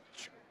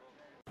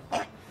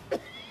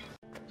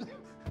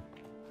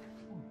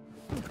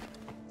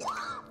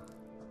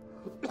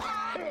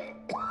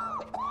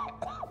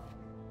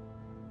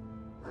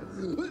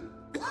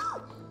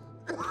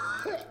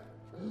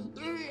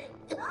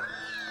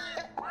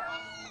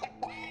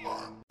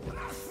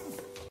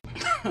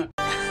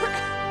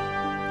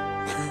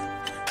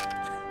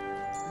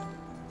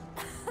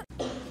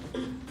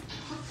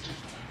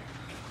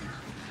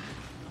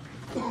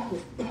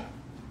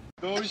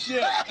 Oh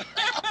shit.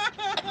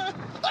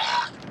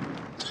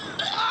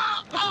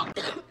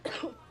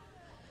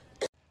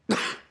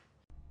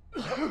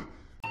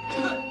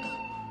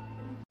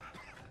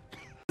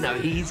 No,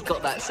 he's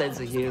got that sense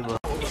of humor.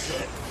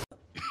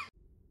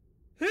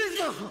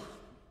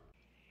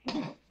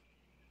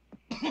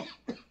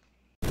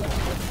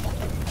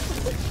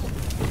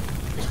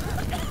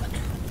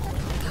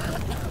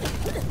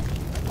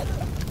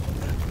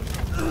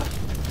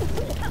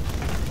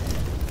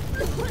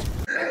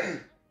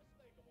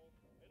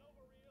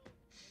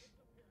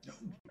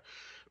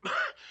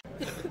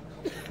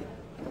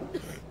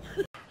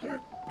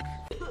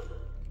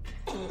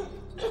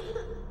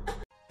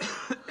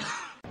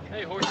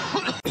 Hey, horse.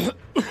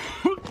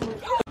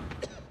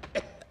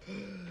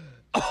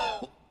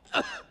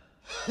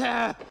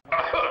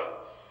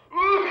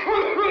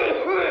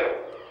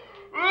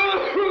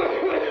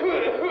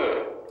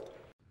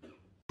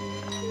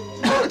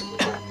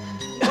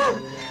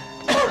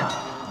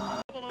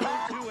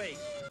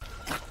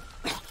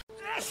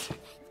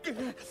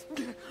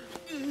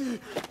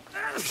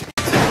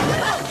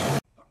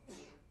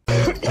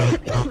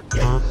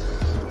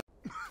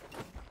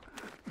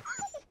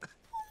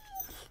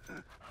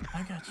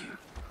 I got you.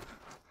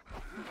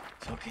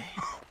 It's okay.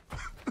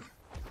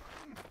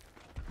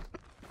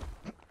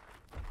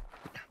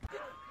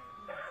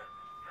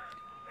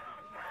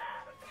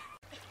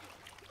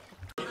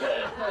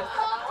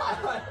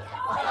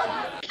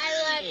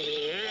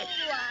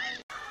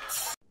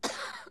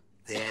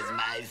 There's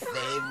my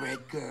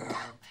favorite girl.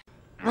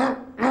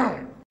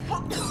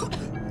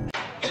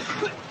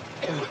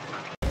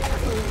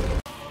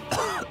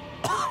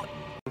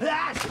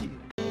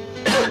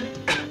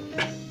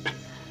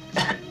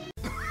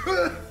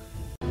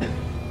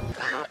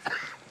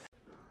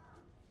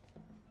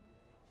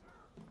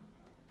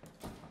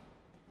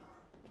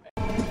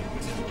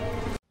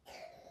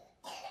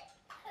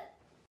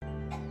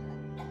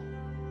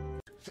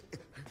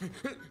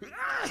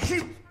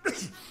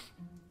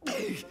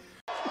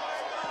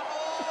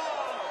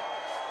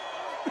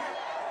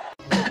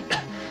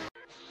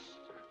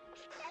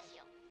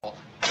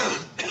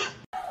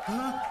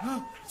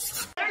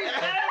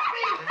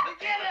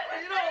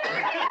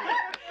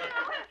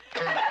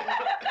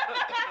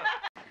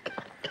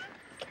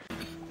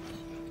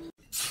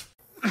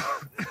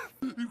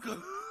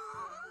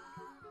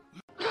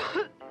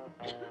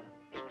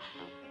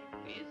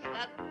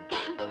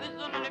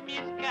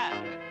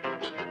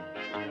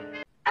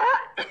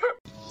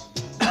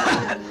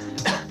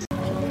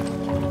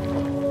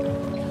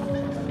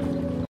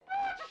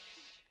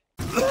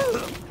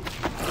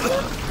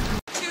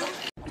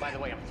 By the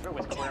way, I'm through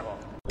with Cuervo.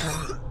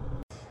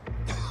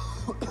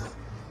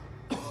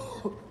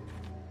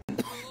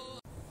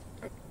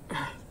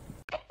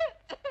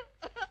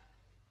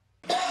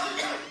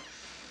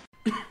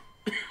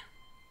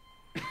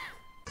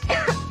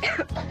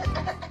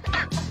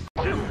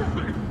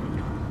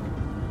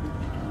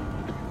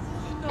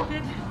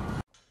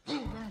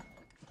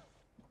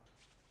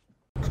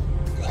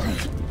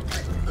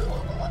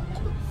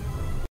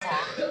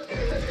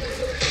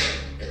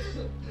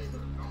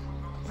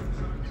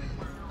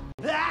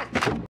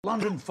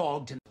 London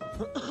fogged.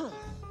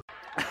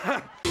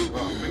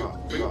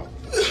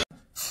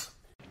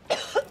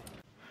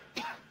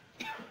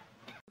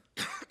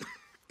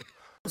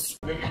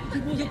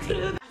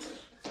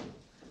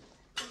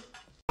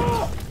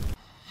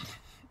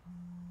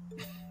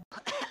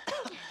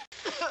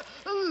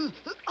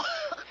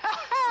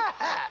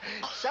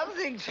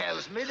 Something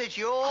tells me that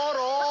you're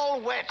all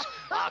wet,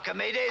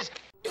 Archimedes.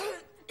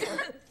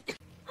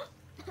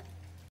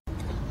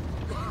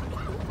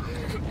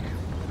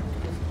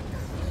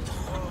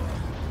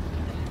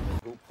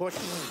 push.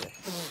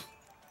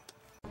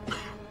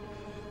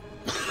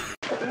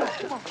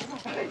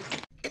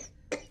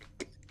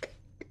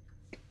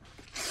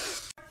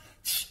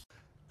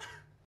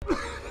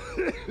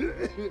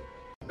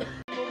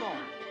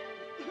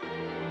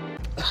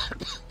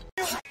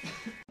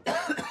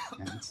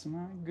 That's my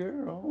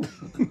girl.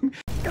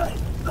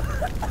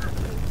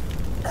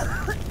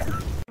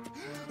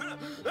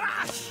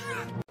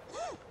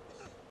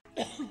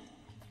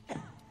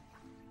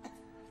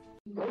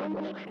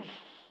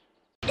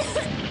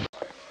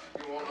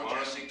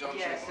 Honestly, don't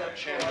you want to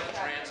chair the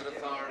transit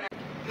authority?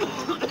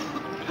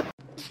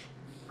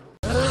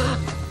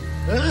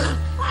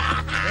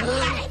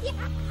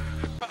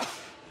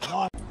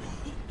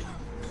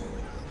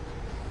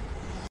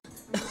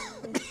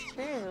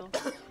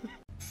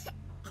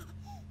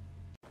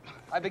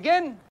 I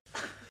begin.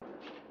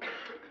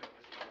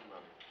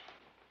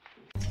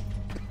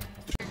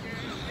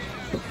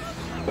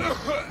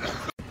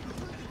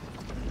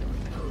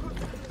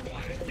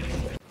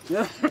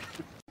 Yeah.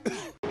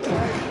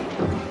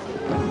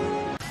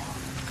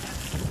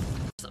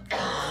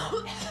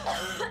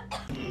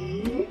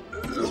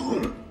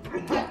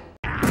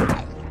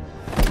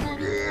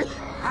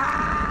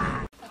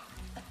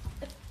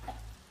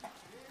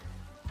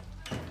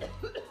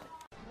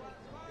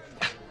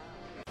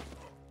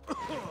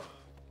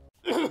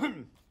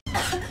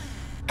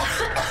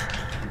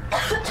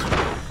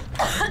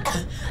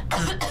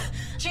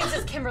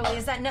 Jesus, Kimberly,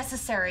 is that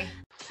necessary?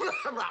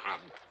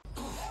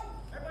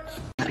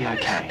 It'll be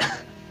okay.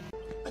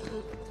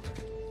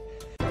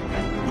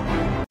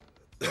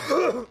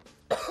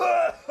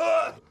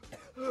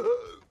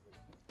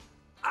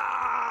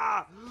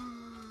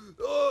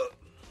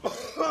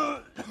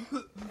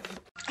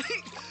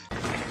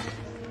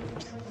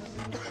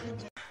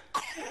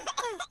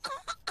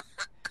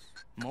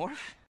 More?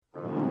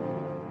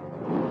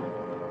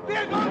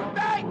 We're going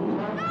back!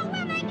 No,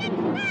 we're making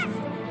fast!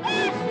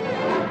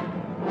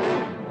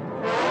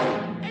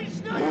 It's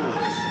not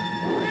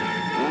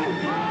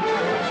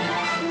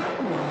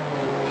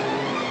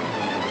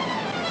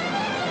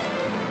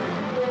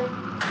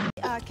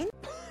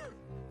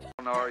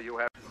Or you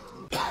have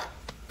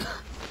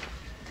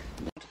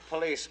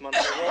policeman.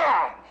 Bless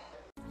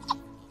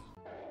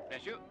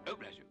you. Oh,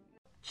 bless you.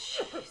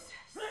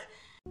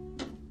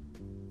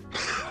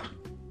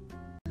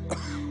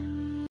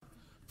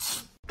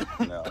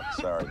 No,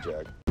 sorry,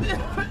 Jack.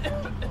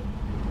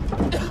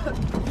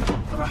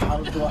 How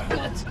do I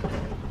want?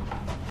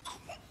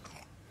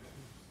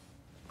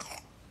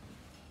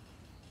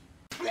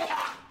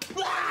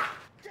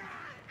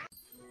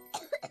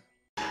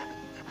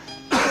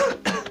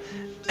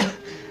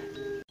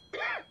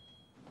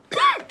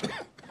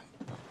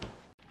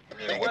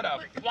 What a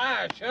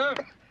flash, huh?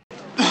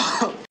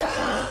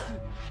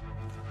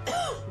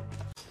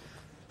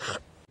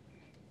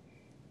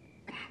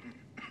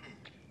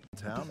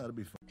 Town, that'll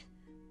be fun.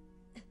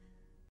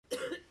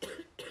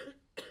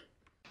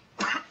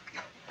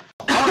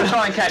 I want to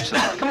try and catch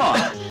that. Come on.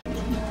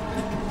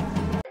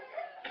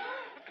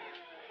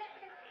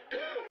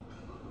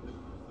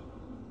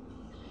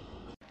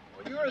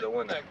 Well, you're the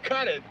one that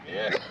cut it,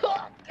 yeah.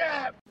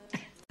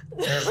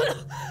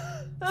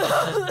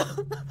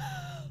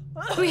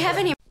 Do we have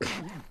any?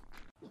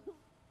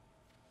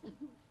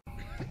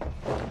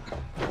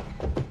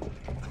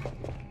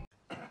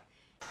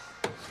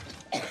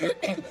 Vi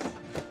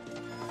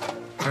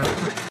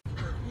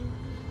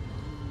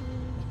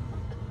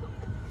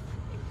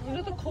er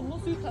nødt til å komme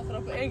oss ut herfra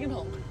på egen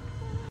hånd.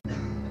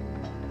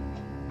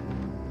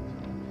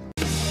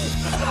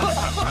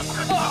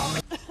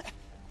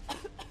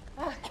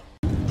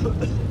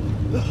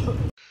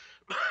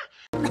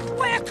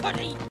 Where could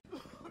he?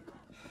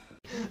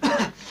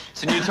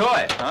 It's a new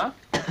toy, huh?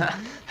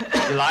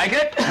 You like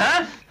it?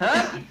 Huh?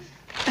 Huh?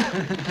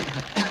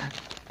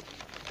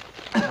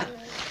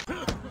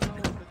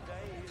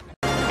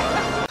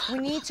 We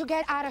need to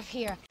get out of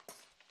here.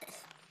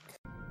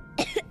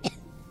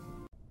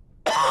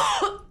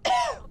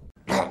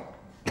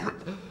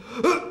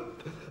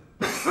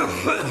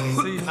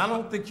 See, I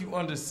don't think you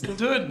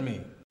understood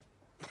me.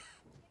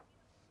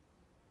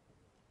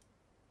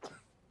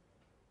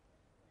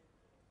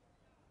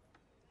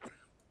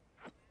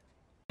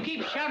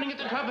 Keep shouting at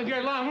the top of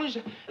your lungs.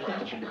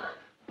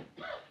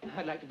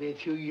 I'd like to be a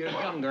few years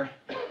younger.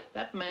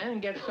 That man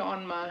gets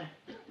on my...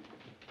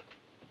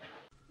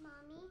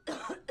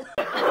 Tell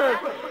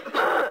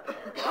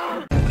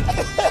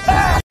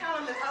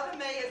him that other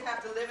mayors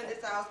have to live in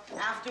this house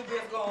after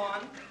we're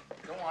gone.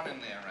 Go on in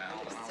there,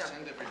 Al, and I'll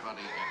send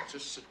everybody in.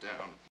 Just sit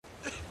down.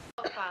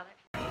 Father.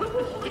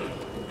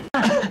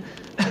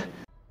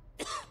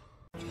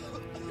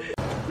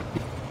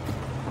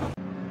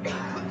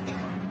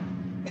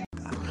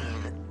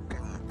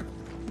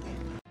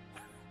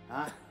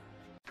 Huh?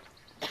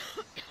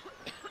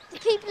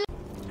 Keep.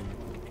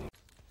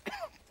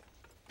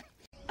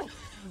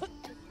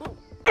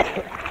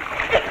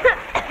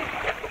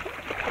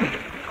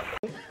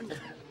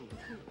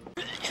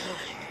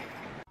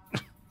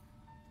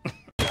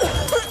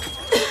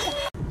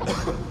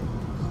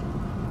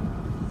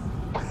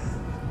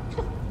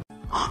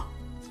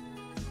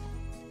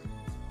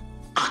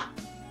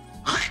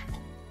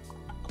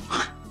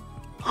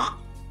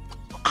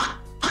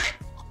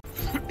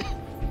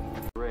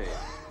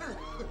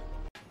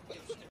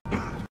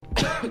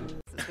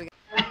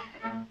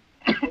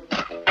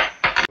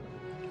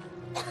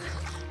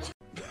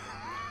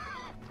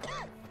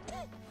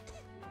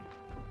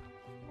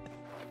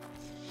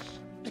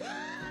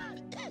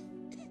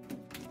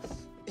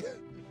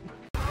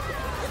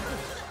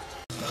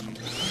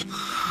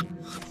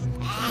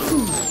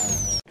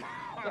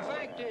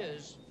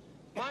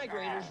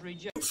 migrators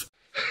reject.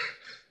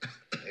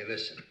 Hey,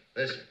 listen.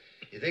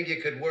 You think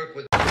you could work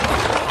with...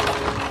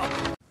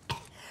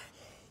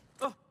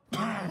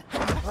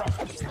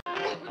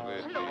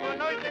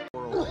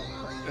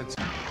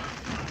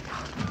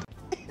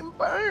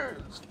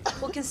 Burns.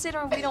 Well,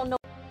 considering we don't know.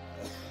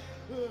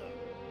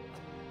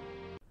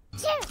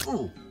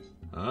 Ooh.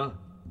 Huh?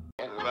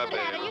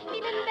 Are you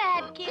feeling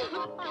bad, kid?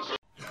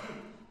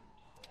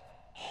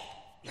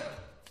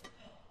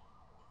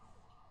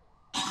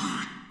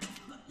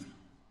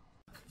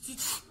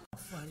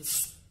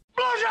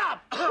 Blowjob!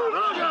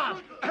 Blowjob!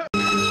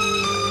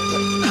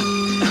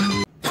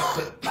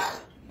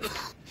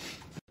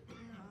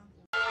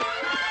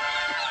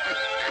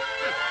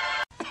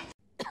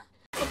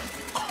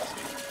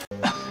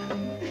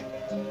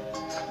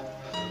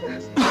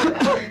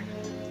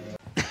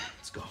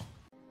 Let's go.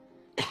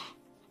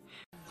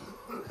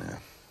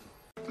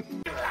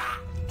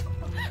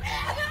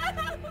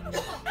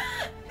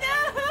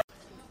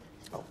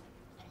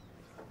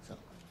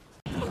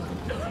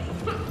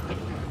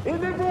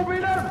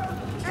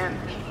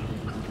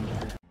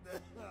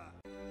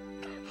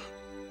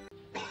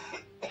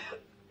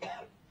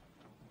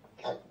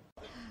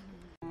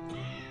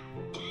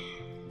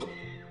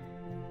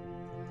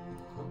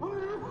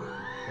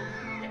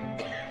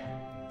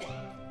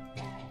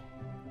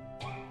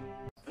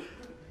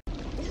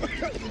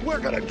 We're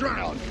gonna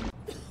drown.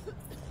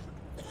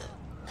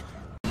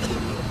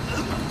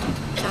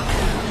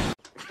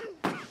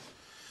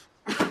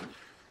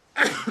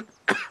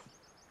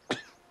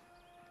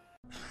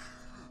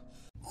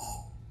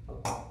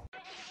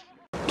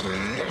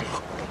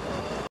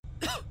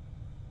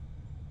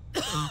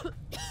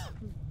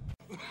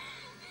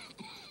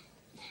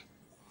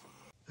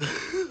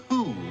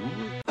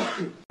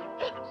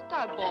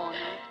 Sta buono.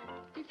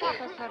 Ti fa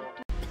passare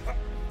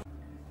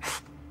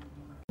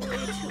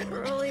Too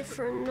early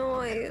for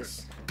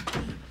noise.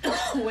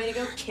 Way to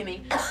go,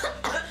 Kimmy.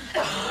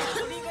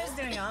 What are you guys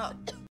doing up?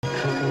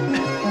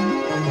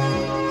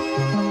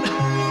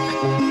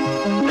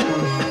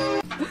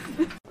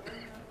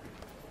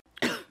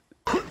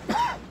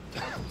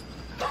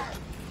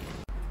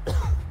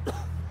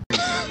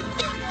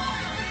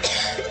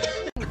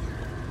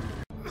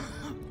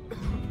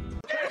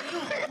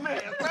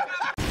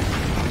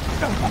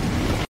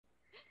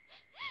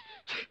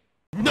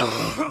 No!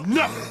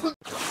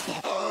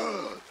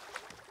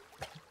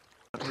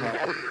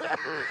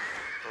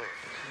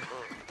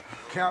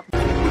 Cap.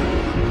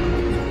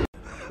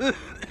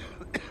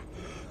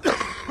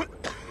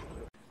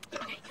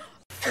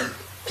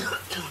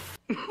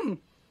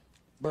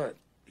 But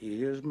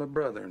he is my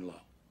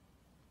brother-in-law.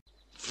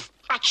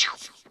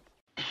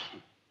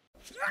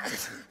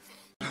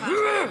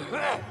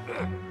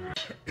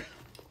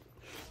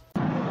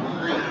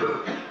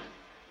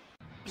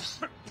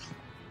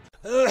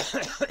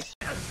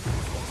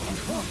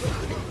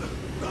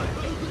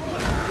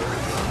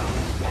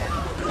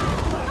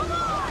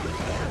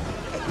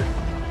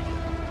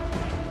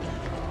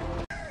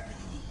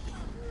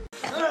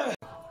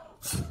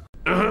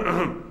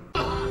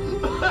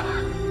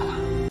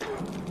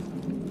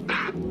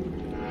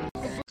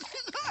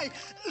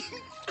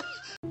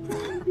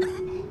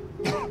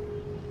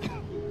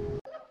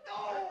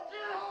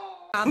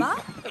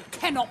 Mama? It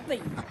cannot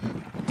be.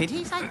 Did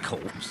he say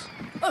corpse?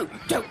 Oh,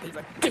 don't be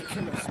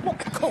ridiculous. What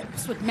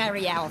corpse would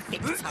marry our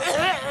Victor?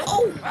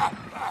 Oh!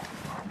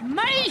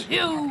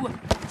 Mayhew!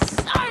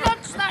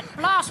 Silence that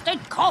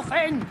blasted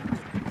coffin!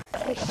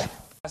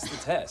 That's the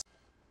test.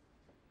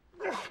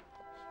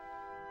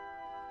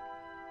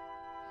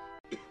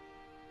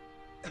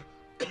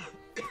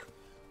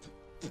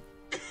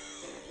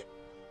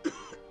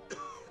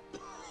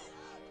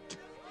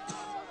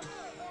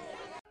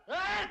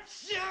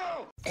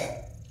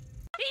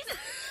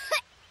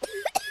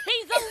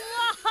 He's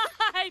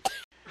alive!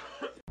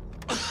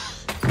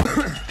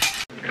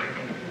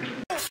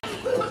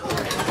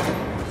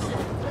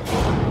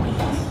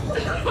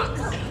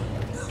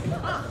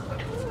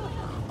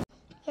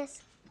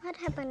 Yes, what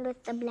happened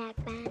with the black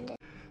bandit?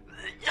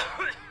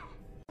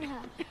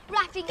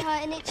 Wrapping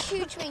her in its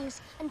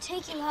shoestrings and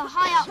taking her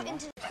high up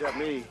into... Except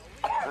me.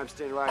 I'm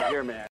staying right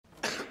here, man.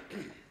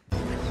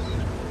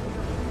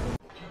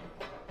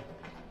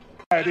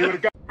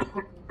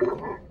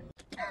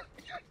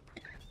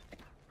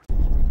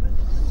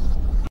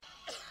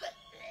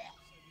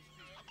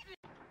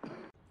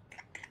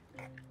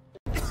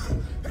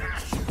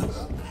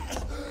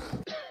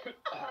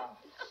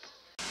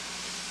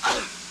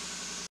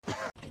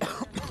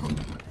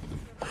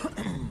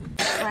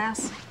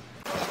 Class.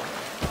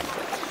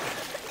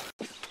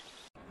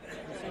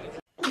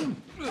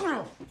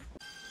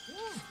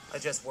 I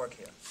just work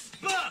here.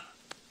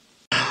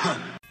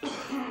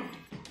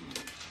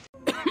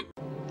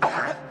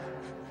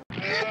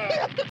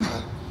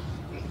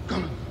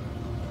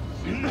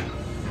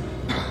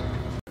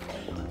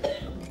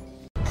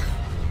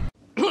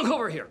 Look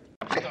over here.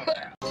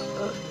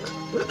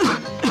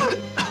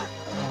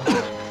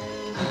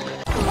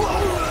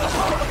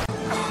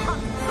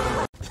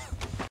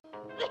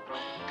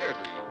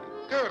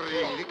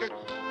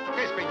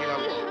 Che spegni la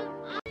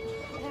luce?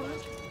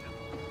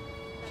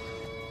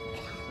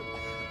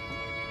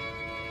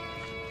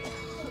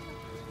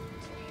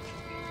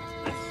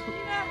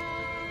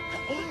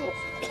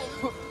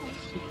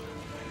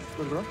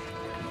 Good run.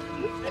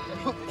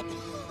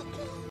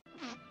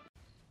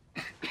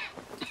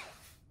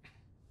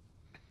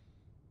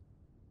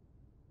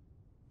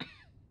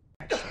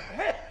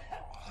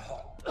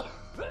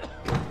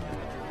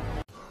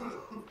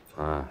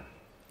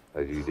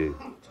 As you do.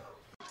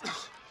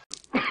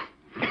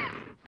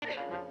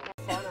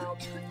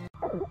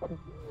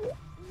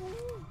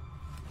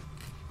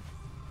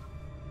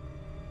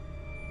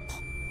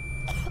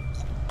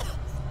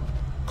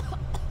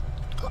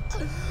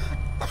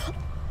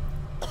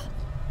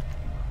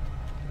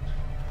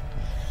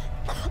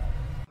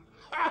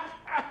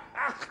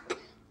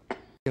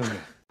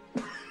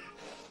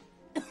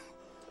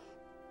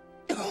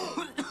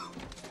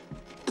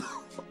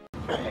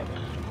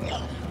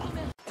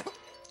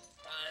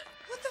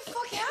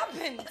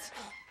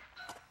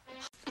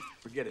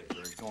 Forget it,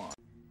 George. Go on.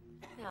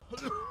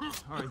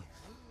 Sorry.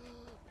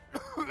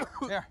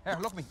 Here,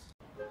 look me.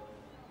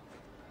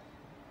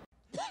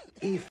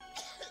 Eve.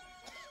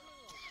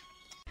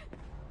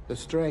 The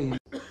strain.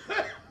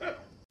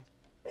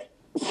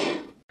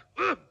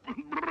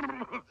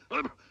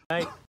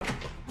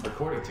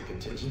 According to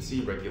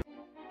contingency regulation.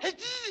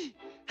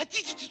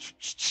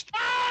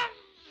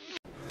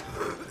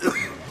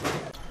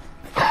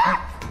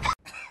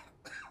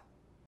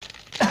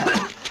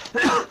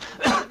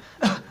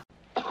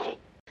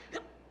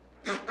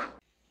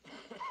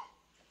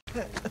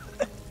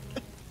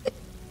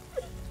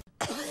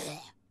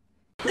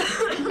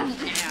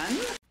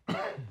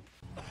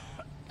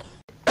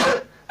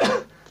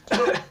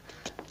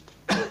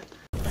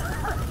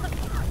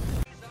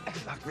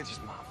 Rich's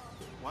mom.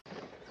 What?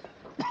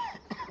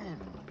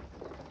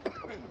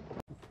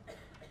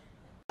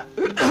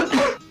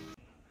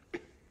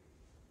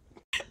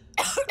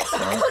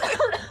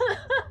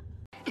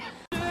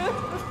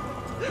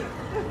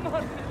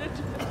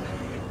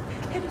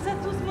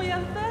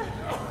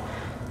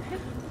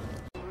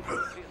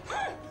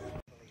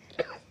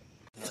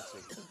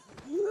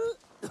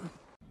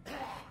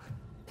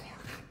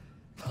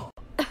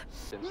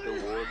 Since the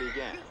war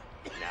began,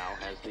 now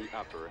has the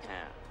upper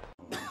hand.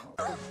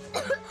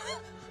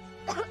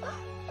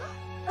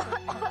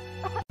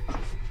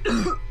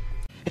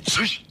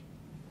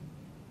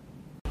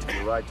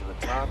 You ride to the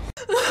top?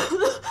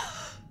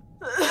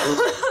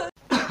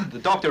 The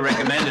doctor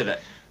recommended it.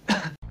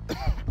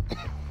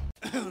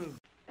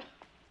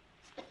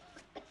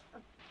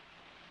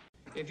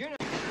 If you're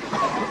not...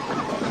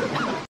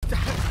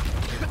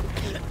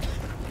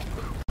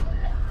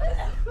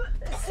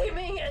 See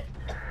me.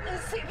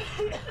 See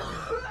me.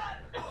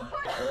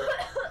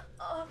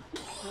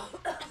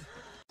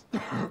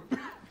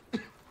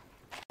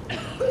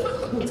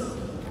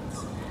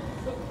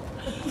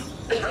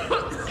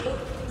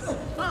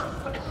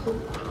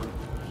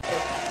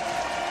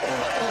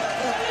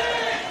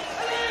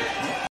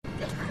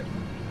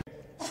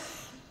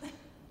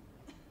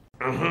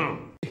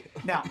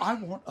 Now, I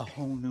want a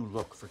whole new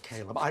look for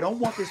Caleb. I don't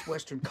want this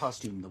Western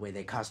costume the way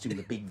they costume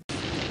the big...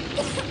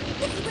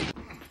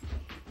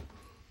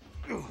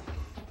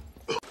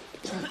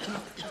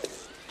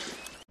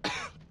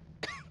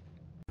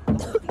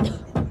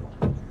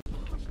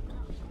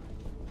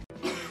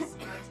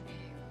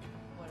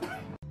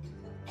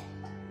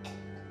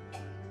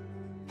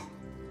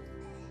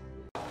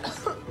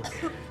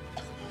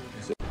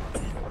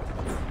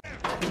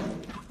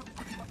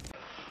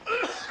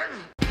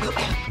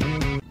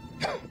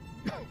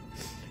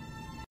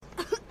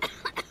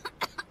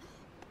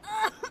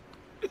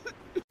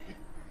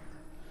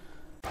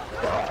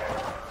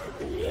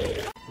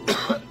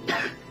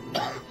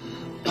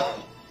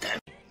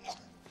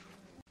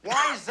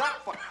 Wise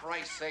up, for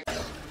Christ's sake.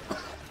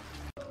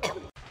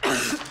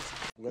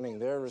 Winning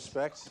their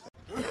respect.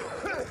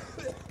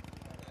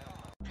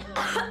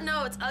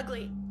 No, it's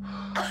ugly.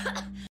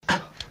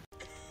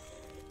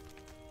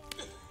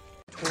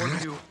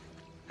 Toward you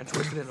and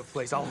twist it into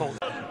place. I'll hold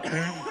it.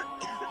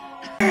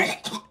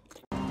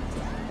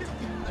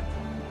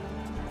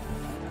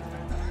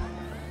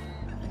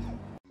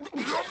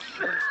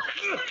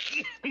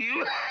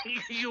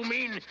 You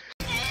mean...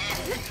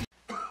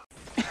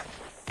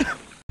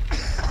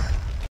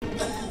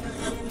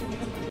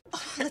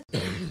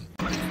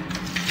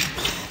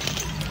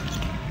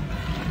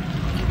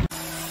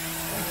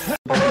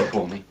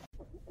 For me.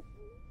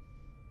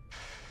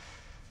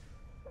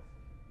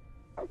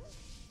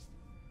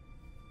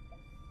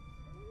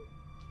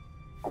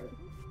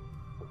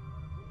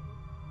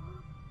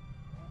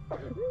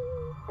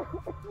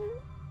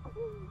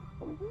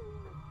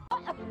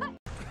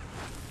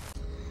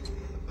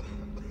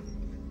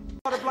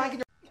 Got a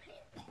blanket.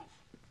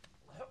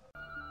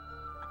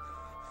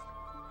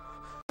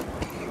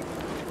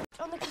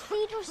 On the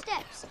cathedral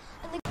steps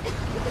and the...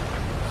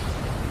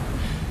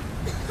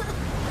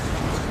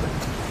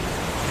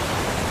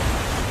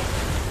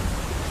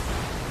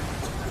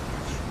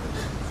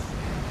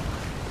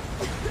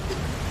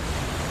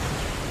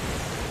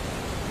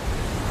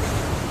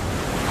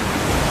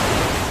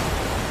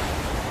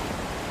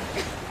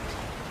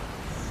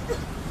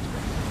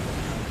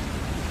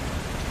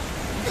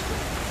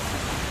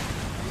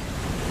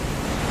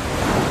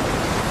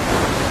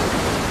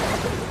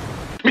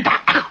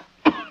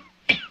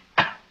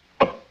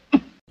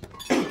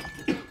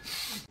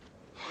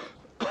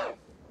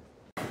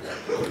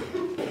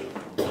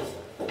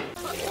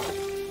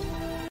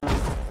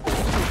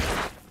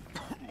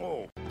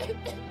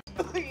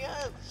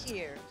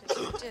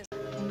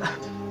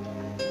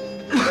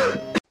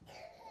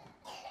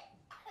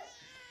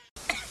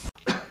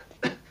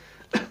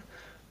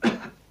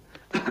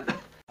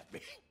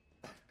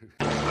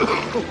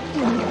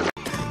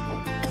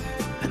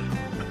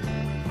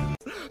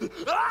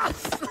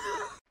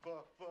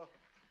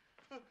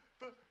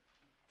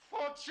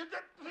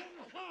 Fortunate.